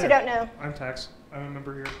 For those who don't know. I'm Tex. I'm a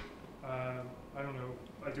member here. I don't know.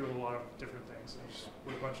 I do a lot of different things. I just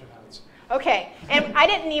wear a bunch of hats. Okay, and I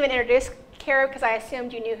didn't even introduce Kara because I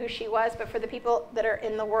assumed you knew who she was, but for the people that are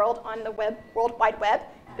in the world, on the web, World Wide Web,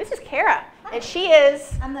 this is Kara, and she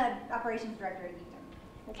is... I'm the operations director at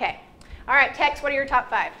Geekdom. Okay. All right, Tex, what are your top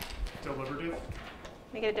 5? Deliberative.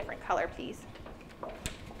 Make it a different color, please.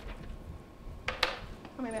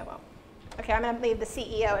 Oh, maybe I won't. Okay, I'm going to leave the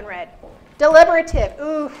CEO in red. Deliberative.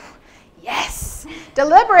 Ooh, yes.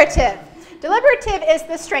 Deliberative. Deliberative is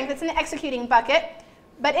the strength. It's in the executing bucket,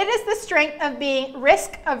 but it is the strength of being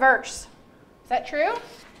risk averse. Is that true?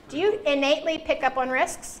 Do you innately pick up on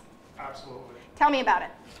risks? Absolutely. Tell me about it.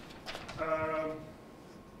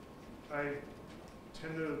 I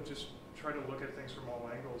tend to just try to look at things from all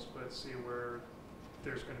angles, but see where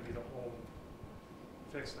there's going to be the hole.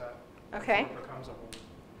 Fix that. Okay. Before it becomes a hole.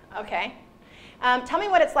 Okay. Tell me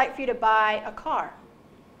what it's like for you to buy a car.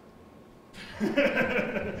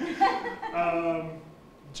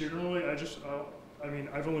 Generally,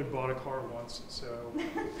 I've only bought a car once, so.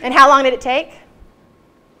 And how long did it take?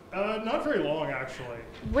 Not very long, actually.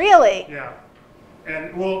 Really? Yeah.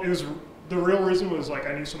 And, well, the real reason was, like,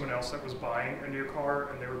 I knew someone else that was buying a new car,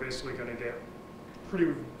 and they were basically going to get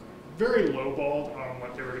very lowballed on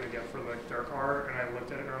what they were going to get for, like, their car, and I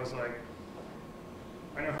looked at it and I was like,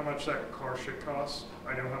 I know how much that car should cost.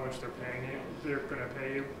 I know how much they're going to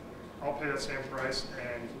pay you. I'll pay that same price,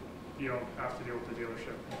 and you don't have to deal with the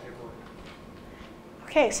dealership and paperwork.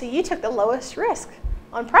 Okay, so you took the lowest risk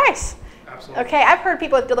on price. Absolutely. Okay, I've heard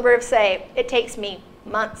people with deliberative say, it takes me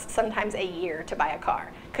months, sometimes a year to buy a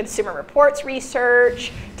car. Consumer Reports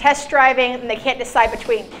research, test driving, and they can't decide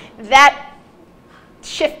between that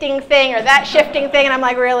shifting thing or that shifting thing, and I'm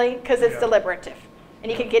like, really? Because it's deliberative,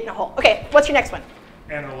 and you could get in a hole. Okay, what's your next one?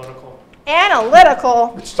 Analytical. Analytical.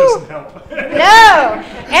 Which doesn't help. No.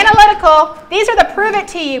 Analytical, these are the prove it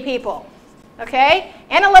to you people. Okay?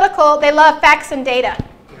 Analytical, they love facts and data.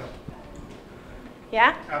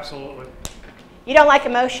 Yeah? Absolutely. You don't like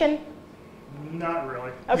emotion? Not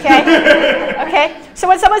really. Okay. Okay. So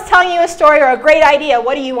when someone's telling you a story or a great idea,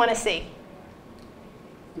 what do you want to see?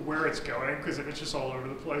 Where it's going, because if it's just all over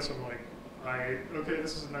the place, I'm like, okay,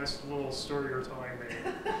 this is a nice little story you're telling me.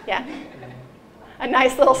 Yeah. A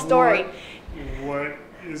nice little story. What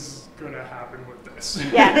is going to happen with this?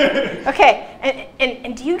 Yeah. Okay.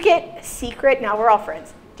 And do you get a secret? Now we're all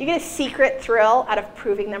friends. Do you get a secret thrill out of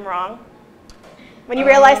proving them wrong? When you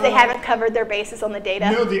realize they haven't covered their bases on the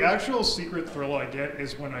data? No, the actual secret thrill I get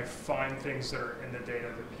is when I find things that are in the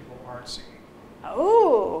data that people aren't seeing.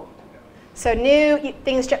 Oh. So new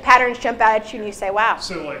patterns jump out at you and you say, wow.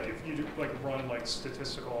 So like if you do, run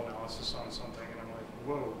statistical analysis on something and I'm like,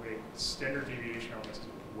 whoa, wait, standard deviation on this is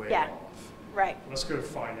way off. Right. Let's go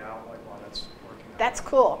find out why that's working out. That's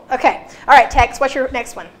cool. Okay. All right, Tex, what's your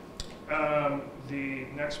next one? The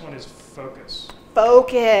next one is focus.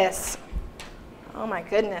 Focus. Oh my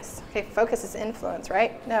goodness. Okay, focus is influence,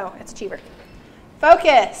 right? No, it's achiever.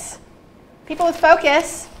 Focus. People with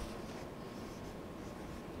focus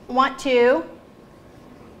want to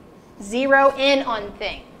zero in on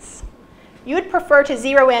things. You would prefer to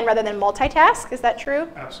zero in rather than multitask, is that true?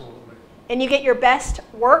 Absolutely. And you get your best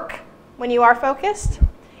work when you are focused?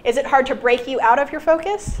 Is it hard to break you out of your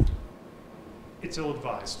focus? It's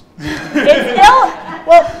ill-advised. It's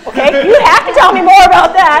well, okay, you have to tell me more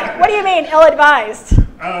about that. What do you mean, ill-advised?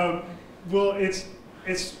 Well, it's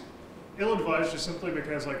ill-advised just simply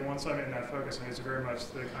because once I'm in that focus, and it's very much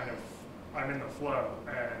the kind of, I'm in the flow,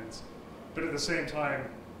 but at the same time,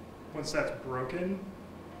 once that's broken,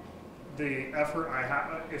 the effort I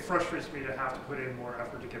have, it frustrates me to have to put in more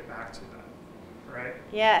effort to get back to that, right?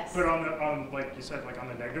 Yes. But on like you said, on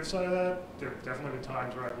the negative side of that, there have definitely been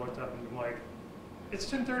times where I've looked up and been like, it's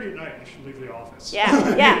 10:30 at night, you should leave the office.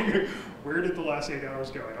 Yeah, yeah. Where did the last 8 hours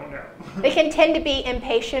go? I don't know. They can tend to be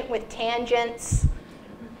impatient with tangents,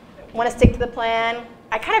 want to stick to the plan.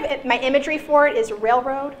 My imagery for it is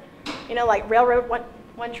railroad. You know, like railroad,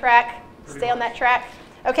 one track, stay on that track.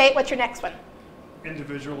 Okay, what's your next one?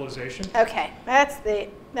 Individualization. Okay, that's the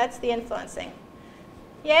influencing.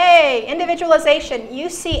 Yay, individualization. You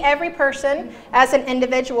see every person as an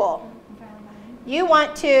individual. You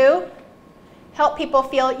want to help people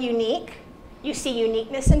feel unique. You see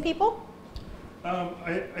uniqueness in people?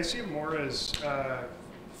 I see it more as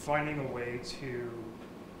finding a way to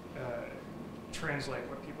translate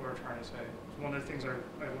what people are trying to say. One of the things I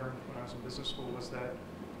learned when I was in business school was that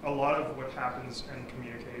a lot of what happens in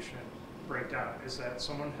communication breakdown is that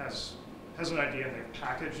someone has an idea and they've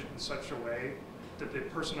packaged it in such a way that the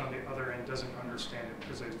person on the other end doesn't understand it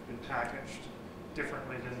because they've been packaged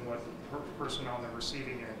differently than what the person on the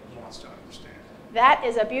receiving end wants to understand. That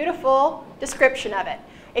is a beautiful description of it.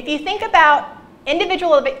 If you think about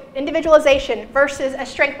individualization versus a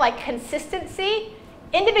strength like consistency,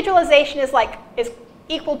 individualization is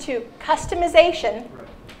equal to customization. Right.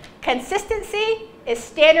 Consistency is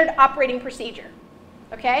standard operating procedure.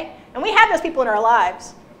 Okay? And we have those people in our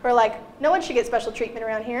lives who are like, no one should get special treatment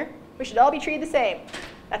around here. We should all be treated the same.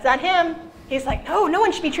 That's not him. He's like, no, no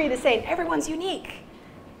one should be treated the same. Everyone's unique.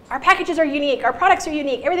 Our packages are unique. Our products are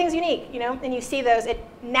unique. Everything's unique, you know? And you see those, it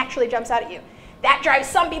naturally jumps out at you. That drives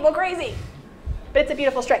some people crazy, but it's a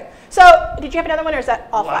beautiful strength. So did you have another one, or is that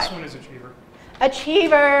all The five? last one is achiever.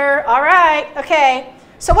 Achiever, all right, okay.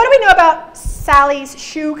 So what do we know about Sally's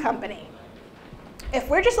Shoe Company? If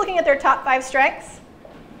we're just looking at their top 5 strengths,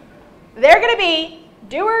 they're going to be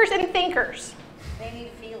doers and thinkers. They need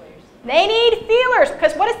feelers. They need feelers,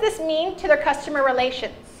 because what does this mean to their customer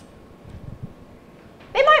relations?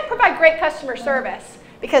 They might provide great customer service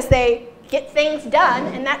because they get things done,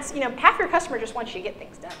 and that's, you know, half your customer just wants you to get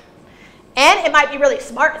things done. And it might be really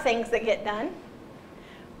smart things that get done,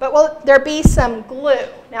 but will there be some glue?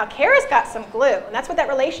 Now, Kara's got some glue, and that's what that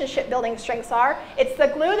relationship building strengths are. It's the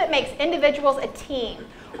glue that makes individuals a team,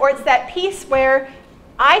 or it's that piece where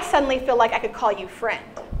I suddenly feel like I could call you friend.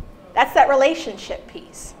 That's that relationship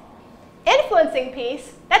piece. Influencing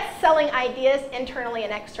piece, that's selling ideas internally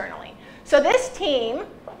and externally. So this team,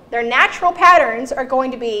 their natural patterns are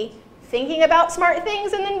going to be thinking about smart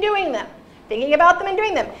things and then doing them, thinking about them and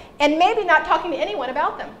doing them, and maybe not talking to anyone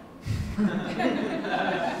about them.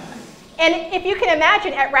 And if you can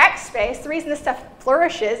imagine at Rackspace, the reason this stuff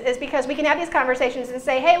flourishes is because we can have these conversations and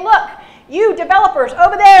say, hey, look, you developers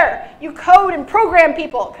over there, you code and program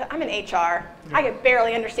people. I'm in HR. I could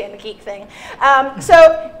barely understand the geek thing.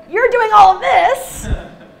 So you're doing all of this, and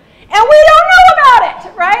we don't know about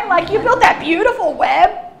it, right? Like, you built that beautiful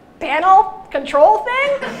web panel control thing,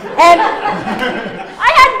 and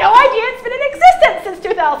I had no idea it's been in existence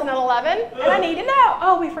since 2011, and I need to know.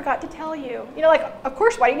 Oh, we forgot to tell you. You know, like, of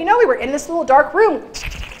course, why didn't you know we were in this little dark room?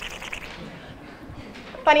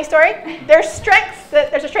 Funny story. There's strengths.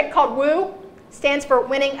 There's a strength called WOO, stands for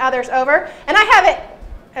winning others over, and I have it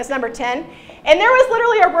as number 10. And there was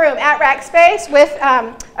literally a room at Rackspace with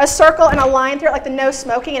a circle and a line through it, like the no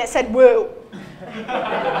smoking, and it said woo.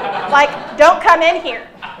 Like, don't come in here.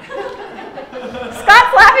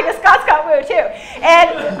 Scott's laughing because Scott's got woo too. And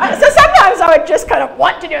so sometimes I would just kind of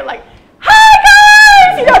want to do it, like,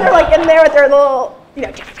 hi guys! You know, they're like in there with their little, you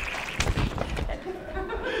know,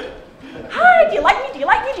 hi, do you like me? Do you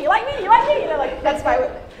like me? Do you like me? Do you like me? You know, like, that's my woo.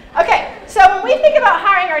 Okay, so when we think about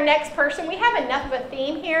hiring our next person, we have enough of a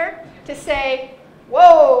theme here to say,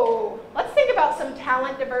 whoa, let's think about some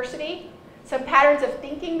talent diversity, some patterns of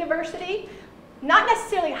thinking diversity. Not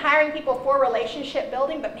necessarily hiring people for relationship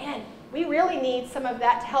building, but man, we really need some of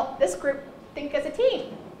that to help this group think as a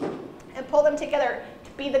team and pull them together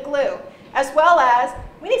to be the glue. As well as,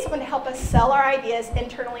 we need someone to help us sell our ideas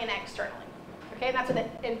internally and externally. Okay, and that's what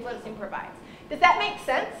the influencing provides. Does that make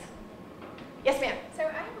sense? Yes, ma'am. So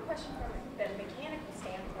I have a question from the mechanical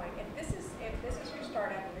standpoint. If this is your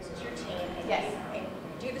startup, and this is your team, and yes,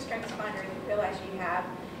 you do the strengths finder and you realize you have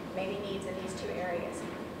maybe needs in these 2 areas,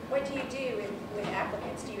 what do you do with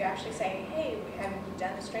applicants? Do you actually say, hey, have you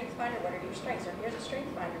done the strengths finder? What are your strengths? Or here's a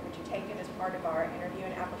strengths finder. Would you take it as part of our interview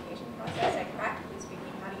and application process? And practically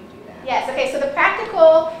speaking, how do you do that? Yes, okay, so the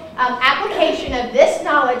practical application of this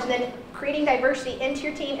knowledge and then creating diversity into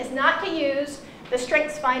your team is not to use the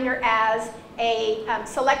strengths finder as a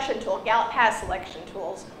selection tool. Gallup has selection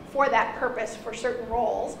tools for that purpose for certain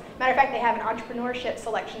roles. Matter of fact, they have an entrepreneurship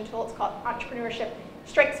selection tool. It's called Entrepreneurship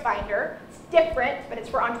Strengths Finder. It's different, but it's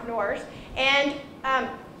for entrepreneurs. And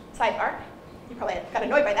sidebar, you probably got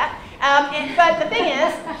annoyed by that. But the thing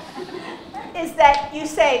is that you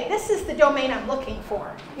say, this is the domain I'm looking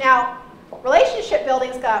for. Now, relationship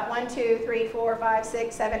building's got 1, 2, 3, 4, 5,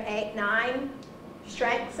 6, 7, 8, 9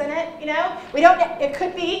 strengths in it, you know? It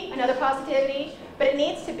could be another positivity, but it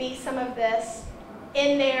needs to be some of this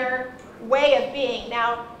in their way of being.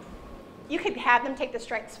 Now, you could have them take the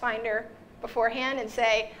strengths finder beforehand and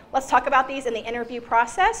say, let's talk about these in the interview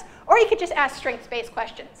process, or you could just ask strengths-based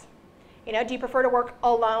questions. You know, do you prefer to work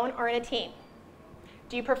alone or in a team?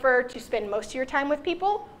 Do you prefer to spend most of your time with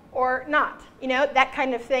people or not? You know, that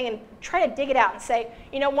kind of thing, and try to dig it out and say,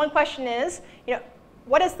 you know, one question is, you know,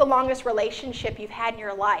 what is the longest relationship you've had in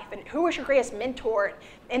your life? And who was your greatest mentor?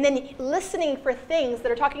 And then listening for things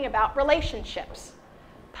that are talking about relationships,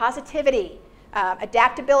 positivity,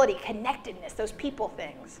 adaptability, connectedness, those people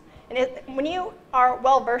things. And when you are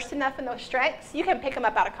well-versed enough in those strengths, you can pick them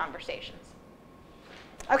up out of conversations.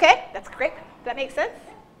 Okay, that's great. Does that make sense?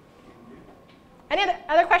 Any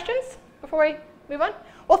other questions before we move on?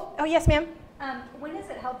 Well, oh, yes, ma'am. When is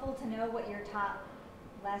it helpful to know what your top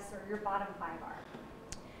less or your bottom 5 are?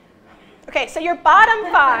 Okay, so your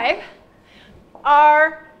bottom 5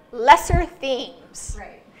 are lesser themes.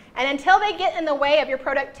 Right. And until they get in the way of your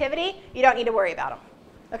productivity, you don't need to worry about them.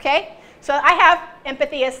 Okay? So I have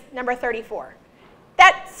empathy as number 34.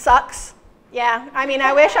 That sucks. Yeah, I mean,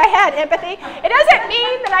 I wish I had empathy. It doesn't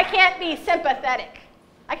mean that I can't be sympathetic.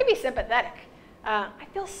 I can be sympathetic. I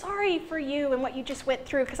feel sorry for you and what you just went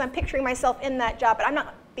through because I'm picturing myself in that job, but I'm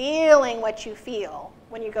not feeling what you feel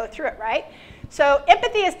when you go through it, right? So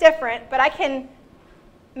empathy is different, but I can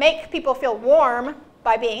make people feel warm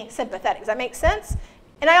by being sympathetic. Does that make sense?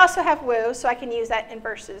 And I also have woo, so I can use that in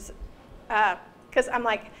verses because I'm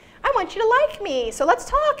like, I want you to like me, so let's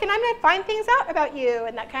talk, and I'm going to find things out about you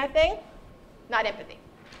and that kind of thing. Not empathy.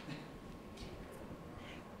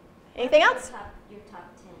 Anything else? Your top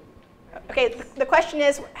 10. Okay, the question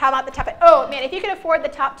is, how about the top 10? Oh, man, if you can afford the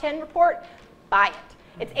top 10 report, buy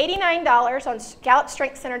it. It's $89 on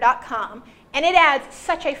GallupStrengthsCenter.com, and it adds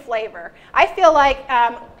such a flavor. I feel like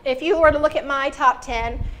if you were to look at my top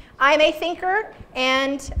 10, I'm a thinker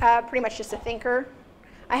and pretty much just a thinker.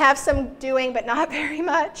 I have some doing, but not very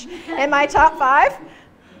much in my top 5.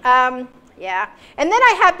 Yeah, and then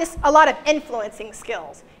I have a lot of influencing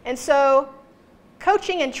skills. And so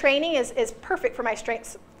coaching and training is perfect for my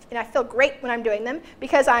strengths, and I feel great when I'm doing them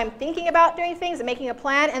because I'm thinking about doing things and making a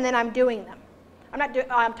plan, and then I'm doing them.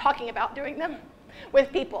 I'm talking about doing them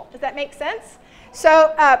with people. Does that make sense?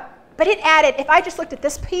 So, but it added, if I just looked at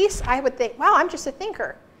this piece, I would think, wow, I'm just a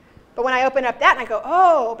thinker. But when I open up that and I go,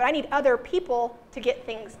 oh, but I need other people to get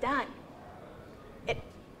things done. It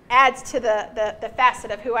adds to the facet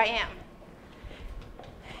of who I am.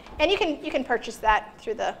 And you can purchase that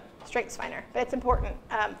through the Strengths Finder, but it's important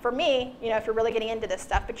for me, if you're really getting into this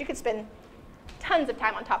stuff, but you could spend tons of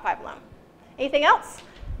time on top 5 alone. Anything else?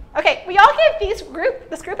 Okay, we all give this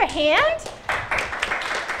group a hand.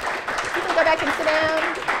 You can go back and sit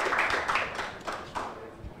down.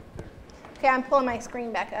 Okay, I'm pulling my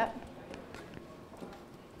screen back up.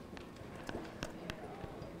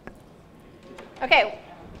 Okay,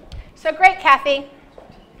 so great, Kathy.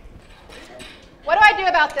 What do I do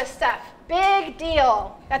about this stuff? Big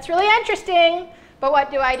deal. That's really interesting, but what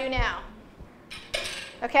do I do now?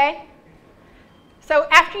 Okay? So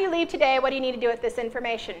after you leave today, what do you need to do with this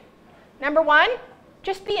information? Number 1,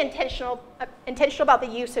 just be intentional about the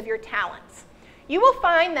use of your talents. You will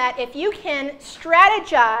find that if you can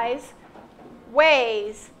strategize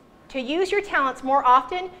ways to use your talents more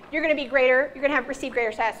often, you're going to be greater, you're going to receive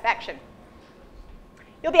greater satisfaction.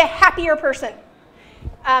 You'll be a happier person.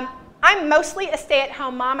 I'm mostly a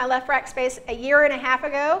stay-at-home mom. I left Rackspace a year and a half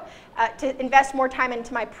ago to invest more time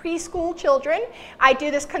into my preschool children. I do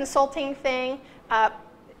this consulting thing.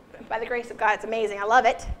 By the grace of God, it's amazing. I love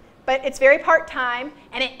it. But it's very part-time,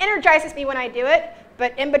 and it energizes me when I do it.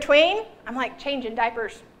 But in between, I'm like changing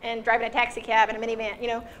diapers and driving a taxi cab and a minivan.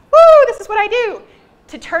 Woo, this is what I do.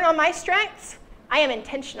 To turn on my strengths, I am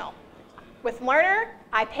intentional. With Learner,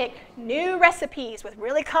 I pick new recipes with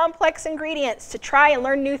really complex ingredients to try and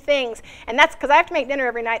learn new things. And that's because I have to make dinner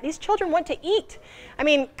every night. These children want to eat. I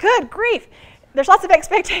mean, good grief. There's lots of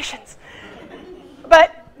expectations.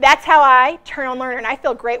 But that's how I turn on Learner, and I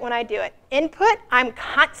feel great when I do it. Input, I'm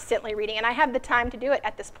constantly reading, and I have the time to do it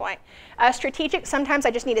at this point. Strategic, sometimes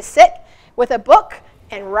I just need to sit with a book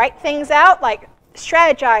and write things out, like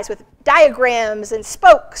strategize with diagrams and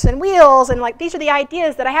spokes and wheels, and like these are the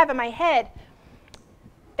ideas that I have in my head.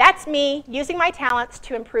 That's me using my talents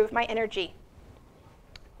to improve my energy.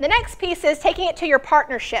 The next piece is taking it to your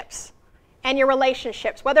partnerships and your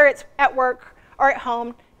relationships, whether it's at work or at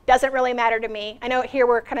home, doesn't really matter to me. I know here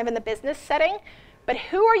we're kind of in the business setting, but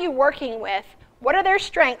who are you working with? What are their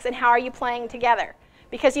strengths and how are you playing together?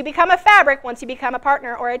 Because you become a fabric once you become a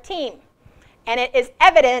partner or a team. And it is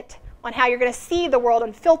evident on how you're going to see the world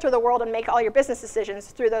and filter the world and make all your business decisions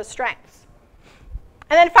through those strengths.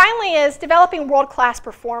 And then finally is developing world-class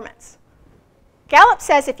performance. Gallup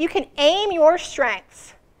says if you can aim your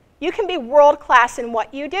strengths, you can be world-class in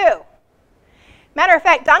what you do. Matter of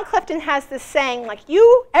fact, Don Clifton has this saying, like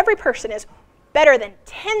every person is better than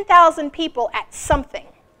 10,000 people at something.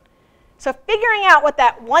 So figuring out what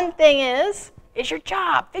that one thing is your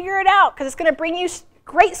job. Figure it out, because it's going to bring you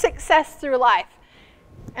great success through life.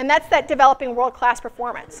 And that's that developing world-class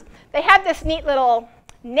performance. They have this neat little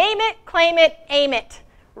name it, claim it, aim it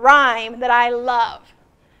rhyme that I love.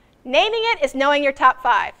 Naming it is knowing your top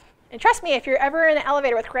 5. And trust me, if you're ever in an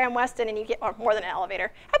elevator with Graham Weston and you get, or more than an elevator,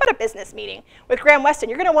 how about a business meeting with Graham Weston?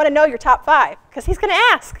 You're going to want to know your top 5 because he's going to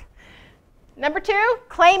ask. Number 2,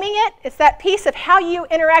 claiming it. It's that piece of how you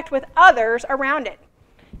interact with others around it.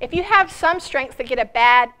 If you have some strengths that get a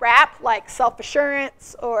bad rap, like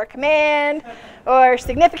self-assurance or command or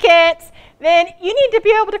significance, then you need to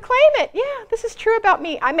be able to claim it. Yeah, this is true about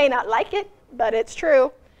me. I may not like it, but it's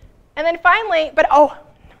true. And then finally,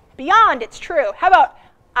 beyond it's true. How about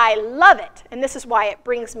I love it, and this is why it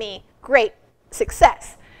brings me great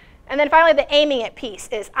success. And then finally, the aiming it piece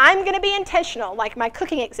is I'm going to be intentional, like my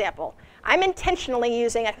cooking example. I'm intentionally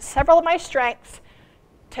using several of my strengths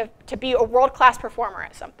to be a world-class performer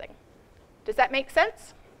at something. Does that make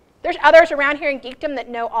sense? There's others around here in Geekdom that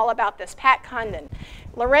know all about this. Pat Condon,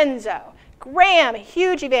 Lorenzo, Graham,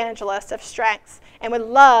 huge evangelist of strengths, and would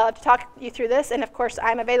love to talk you through this. And of course,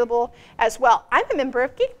 I'm available as well. I'm a member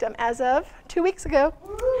of Geekdom as of 2 weeks ago.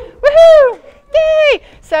 Woohoo! Yay!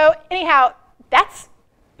 So anyhow, that's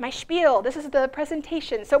my spiel. This is the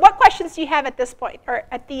presentation. So what questions do you have at this point, or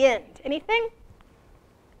at the end? Anything?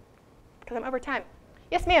 Because I'm over time.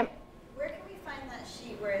 Yes, ma'am. Where can we find that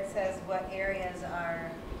sheet where it says what areas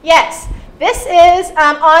are? Yes, this is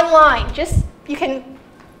online. Just you can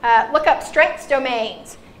look up strengths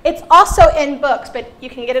domains. It's also in books, but you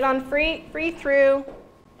can get it on free through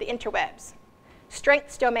the interwebs.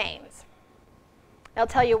 Strengths domains. They'll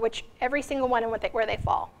tell you every single one and where they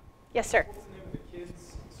fall. Yes, sir. What's the name of the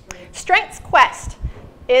kids' Strengths Quest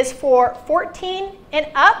is for 14 and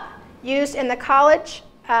up, used in the college,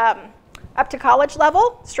 up to college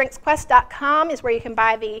level. StrengthsQuest.com is where you can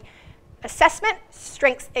buy the assessment.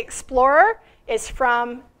 Strengths Explorer is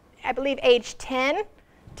from, I believe, age 10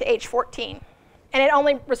 to age 14. And it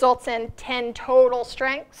only results in 10 total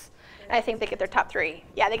strengths. And I think they get their top 3.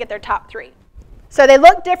 Yeah, they get their top 3. So they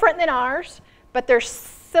look different than ours, but they're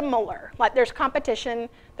similar. Like there's competition,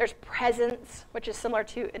 there's presence, which is similar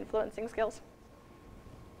to influencing skills.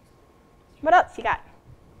 What else you got?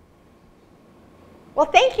 Well,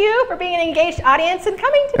 thank you for being an engaged audience and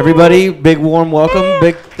coming today. Everybody, big warm welcome. Yeah.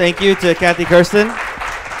 Big thank you to Kathy Kersten.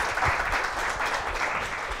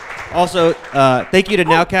 Also, thank you to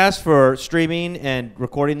NOWCast for streaming and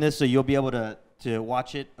recording this, so you'll be able to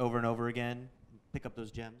watch it over and over again, pick up those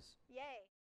gems.